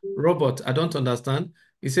says, Robert, I don't understand.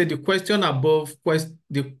 He said the question above,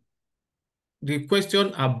 the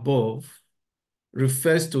question above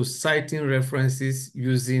refers to citing references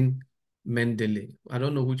using Mendeley. I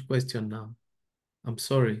don't know which question now. I'm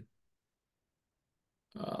sorry.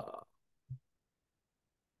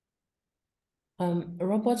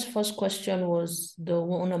 Robert's first question was the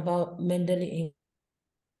one about Mendeley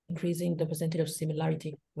increasing the percentage of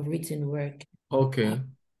similarity of written work. Okay.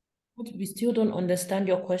 But we still don't understand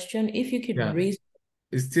your question. If you could raise...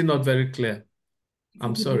 It's still not very clear.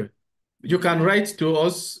 I'm sorry. You can write to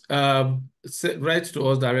us,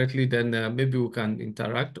 directly, then maybe we can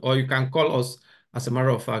interact, or you can call us. As a matter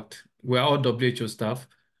of fact, we're all WHO staff.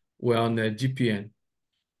 We're on GPN,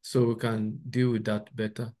 so we can deal with that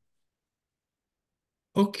better.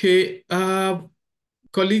 Okay,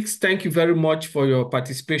 colleagues, thank you very much for your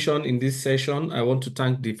participation in this session. I want to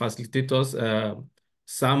thank the facilitators,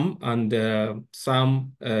 Sam and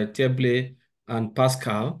Teble and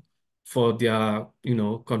Pascal, for their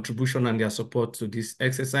contribution and their support to this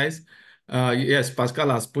exercise. Yes, Pascal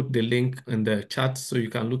has put the link in the chat, so you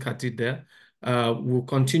can look at it there. We'll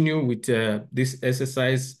continue with this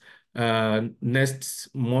exercise next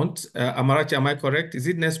month. Amarachi, am I correct? Is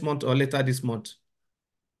it next month or later this month?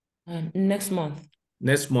 Next month.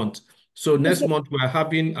 Next month. So next month we're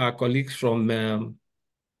having our colleagues from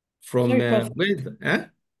Sorry, Prof. where is it? Eh?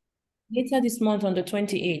 Later this month on the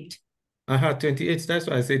 28th. 28th. That's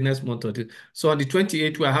why I said next month. So on the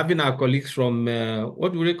 28th, we're having our colleagues from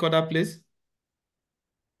what do we call that place?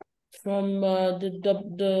 From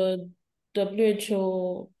the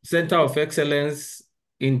WHO Center of Excellence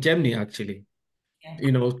in Germany, actually. Yeah.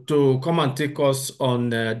 You know, to come and take us on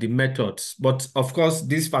the methods. But of course,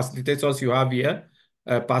 these facilitators you have here,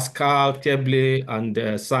 Pascal, Teble,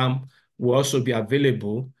 and Sam, will also be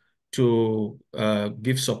available to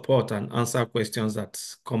give support and answer questions that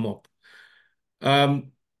come up.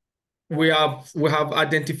 We have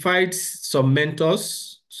identified some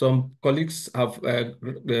mentors. Some colleagues have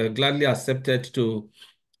gladly accepted to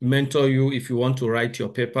mentor you if you want to write your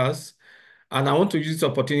papers. And I want to use this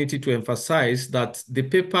opportunity to emphasize that the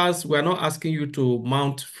papers, we're not asking you to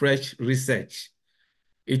mount fresh research.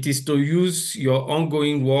 It is to use your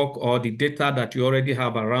ongoing work or the data that you already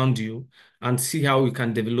have around you and see how we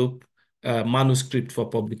can develop a manuscript for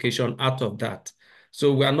publication out of that.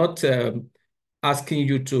 So we are not asking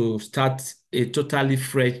you to start a totally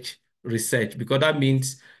fresh research, because that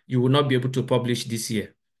means you will not be able to publish this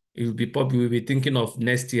year. It will be probably we'll be thinking of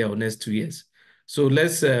next year or next 2 years. So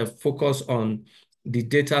let's focus on the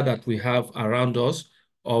data that we have around us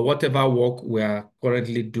or whatever work we are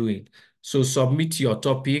currently doing. So submit your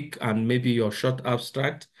topic and maybe your short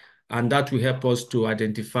abstract, and that will help us to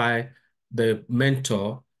identify the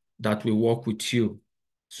mentor that will work with you.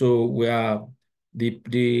 So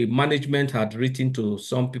the management had written to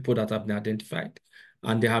some people that have been identified,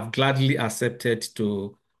 and they have gladly accepted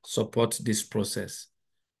to support this process.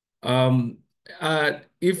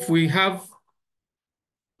 If we have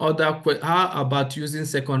how about using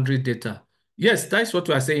secondary data? Yes, that's what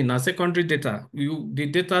we are saying now. Secondary data, the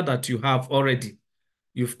data that you have already,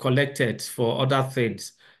 you've collected for other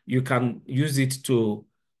things, you can use it to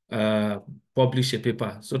publish a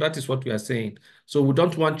paper. So that is what we are saying. So we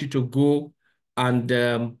don't want you to go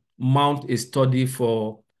and mount a study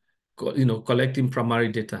for collecting primary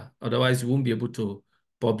data. Otherwise, you won't be able to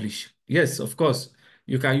publish. Yes, of course,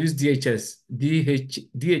 you can use DHS,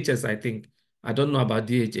 I think. I don't know about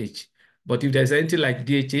DHH, but if there's anything like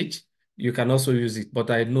DHH, you can also use it,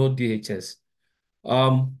 but I know DHS.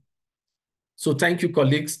 So thank you,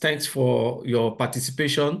 colleagues. Thanks for your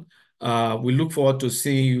participation. We look forward to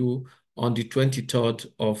seeing you on the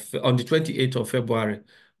 28th of February,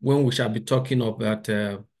 when we shall be talking about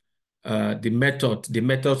the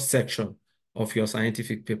method section of your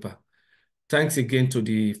scientific paper. Thanks again to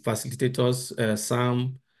the facilitators,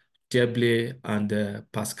 Sam, Jeble, and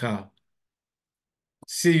Pascal.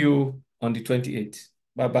 See you on the 28th.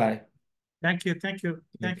 Bye-bye. Thank you. Thank you,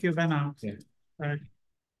 Bernard. Yeah. Bye.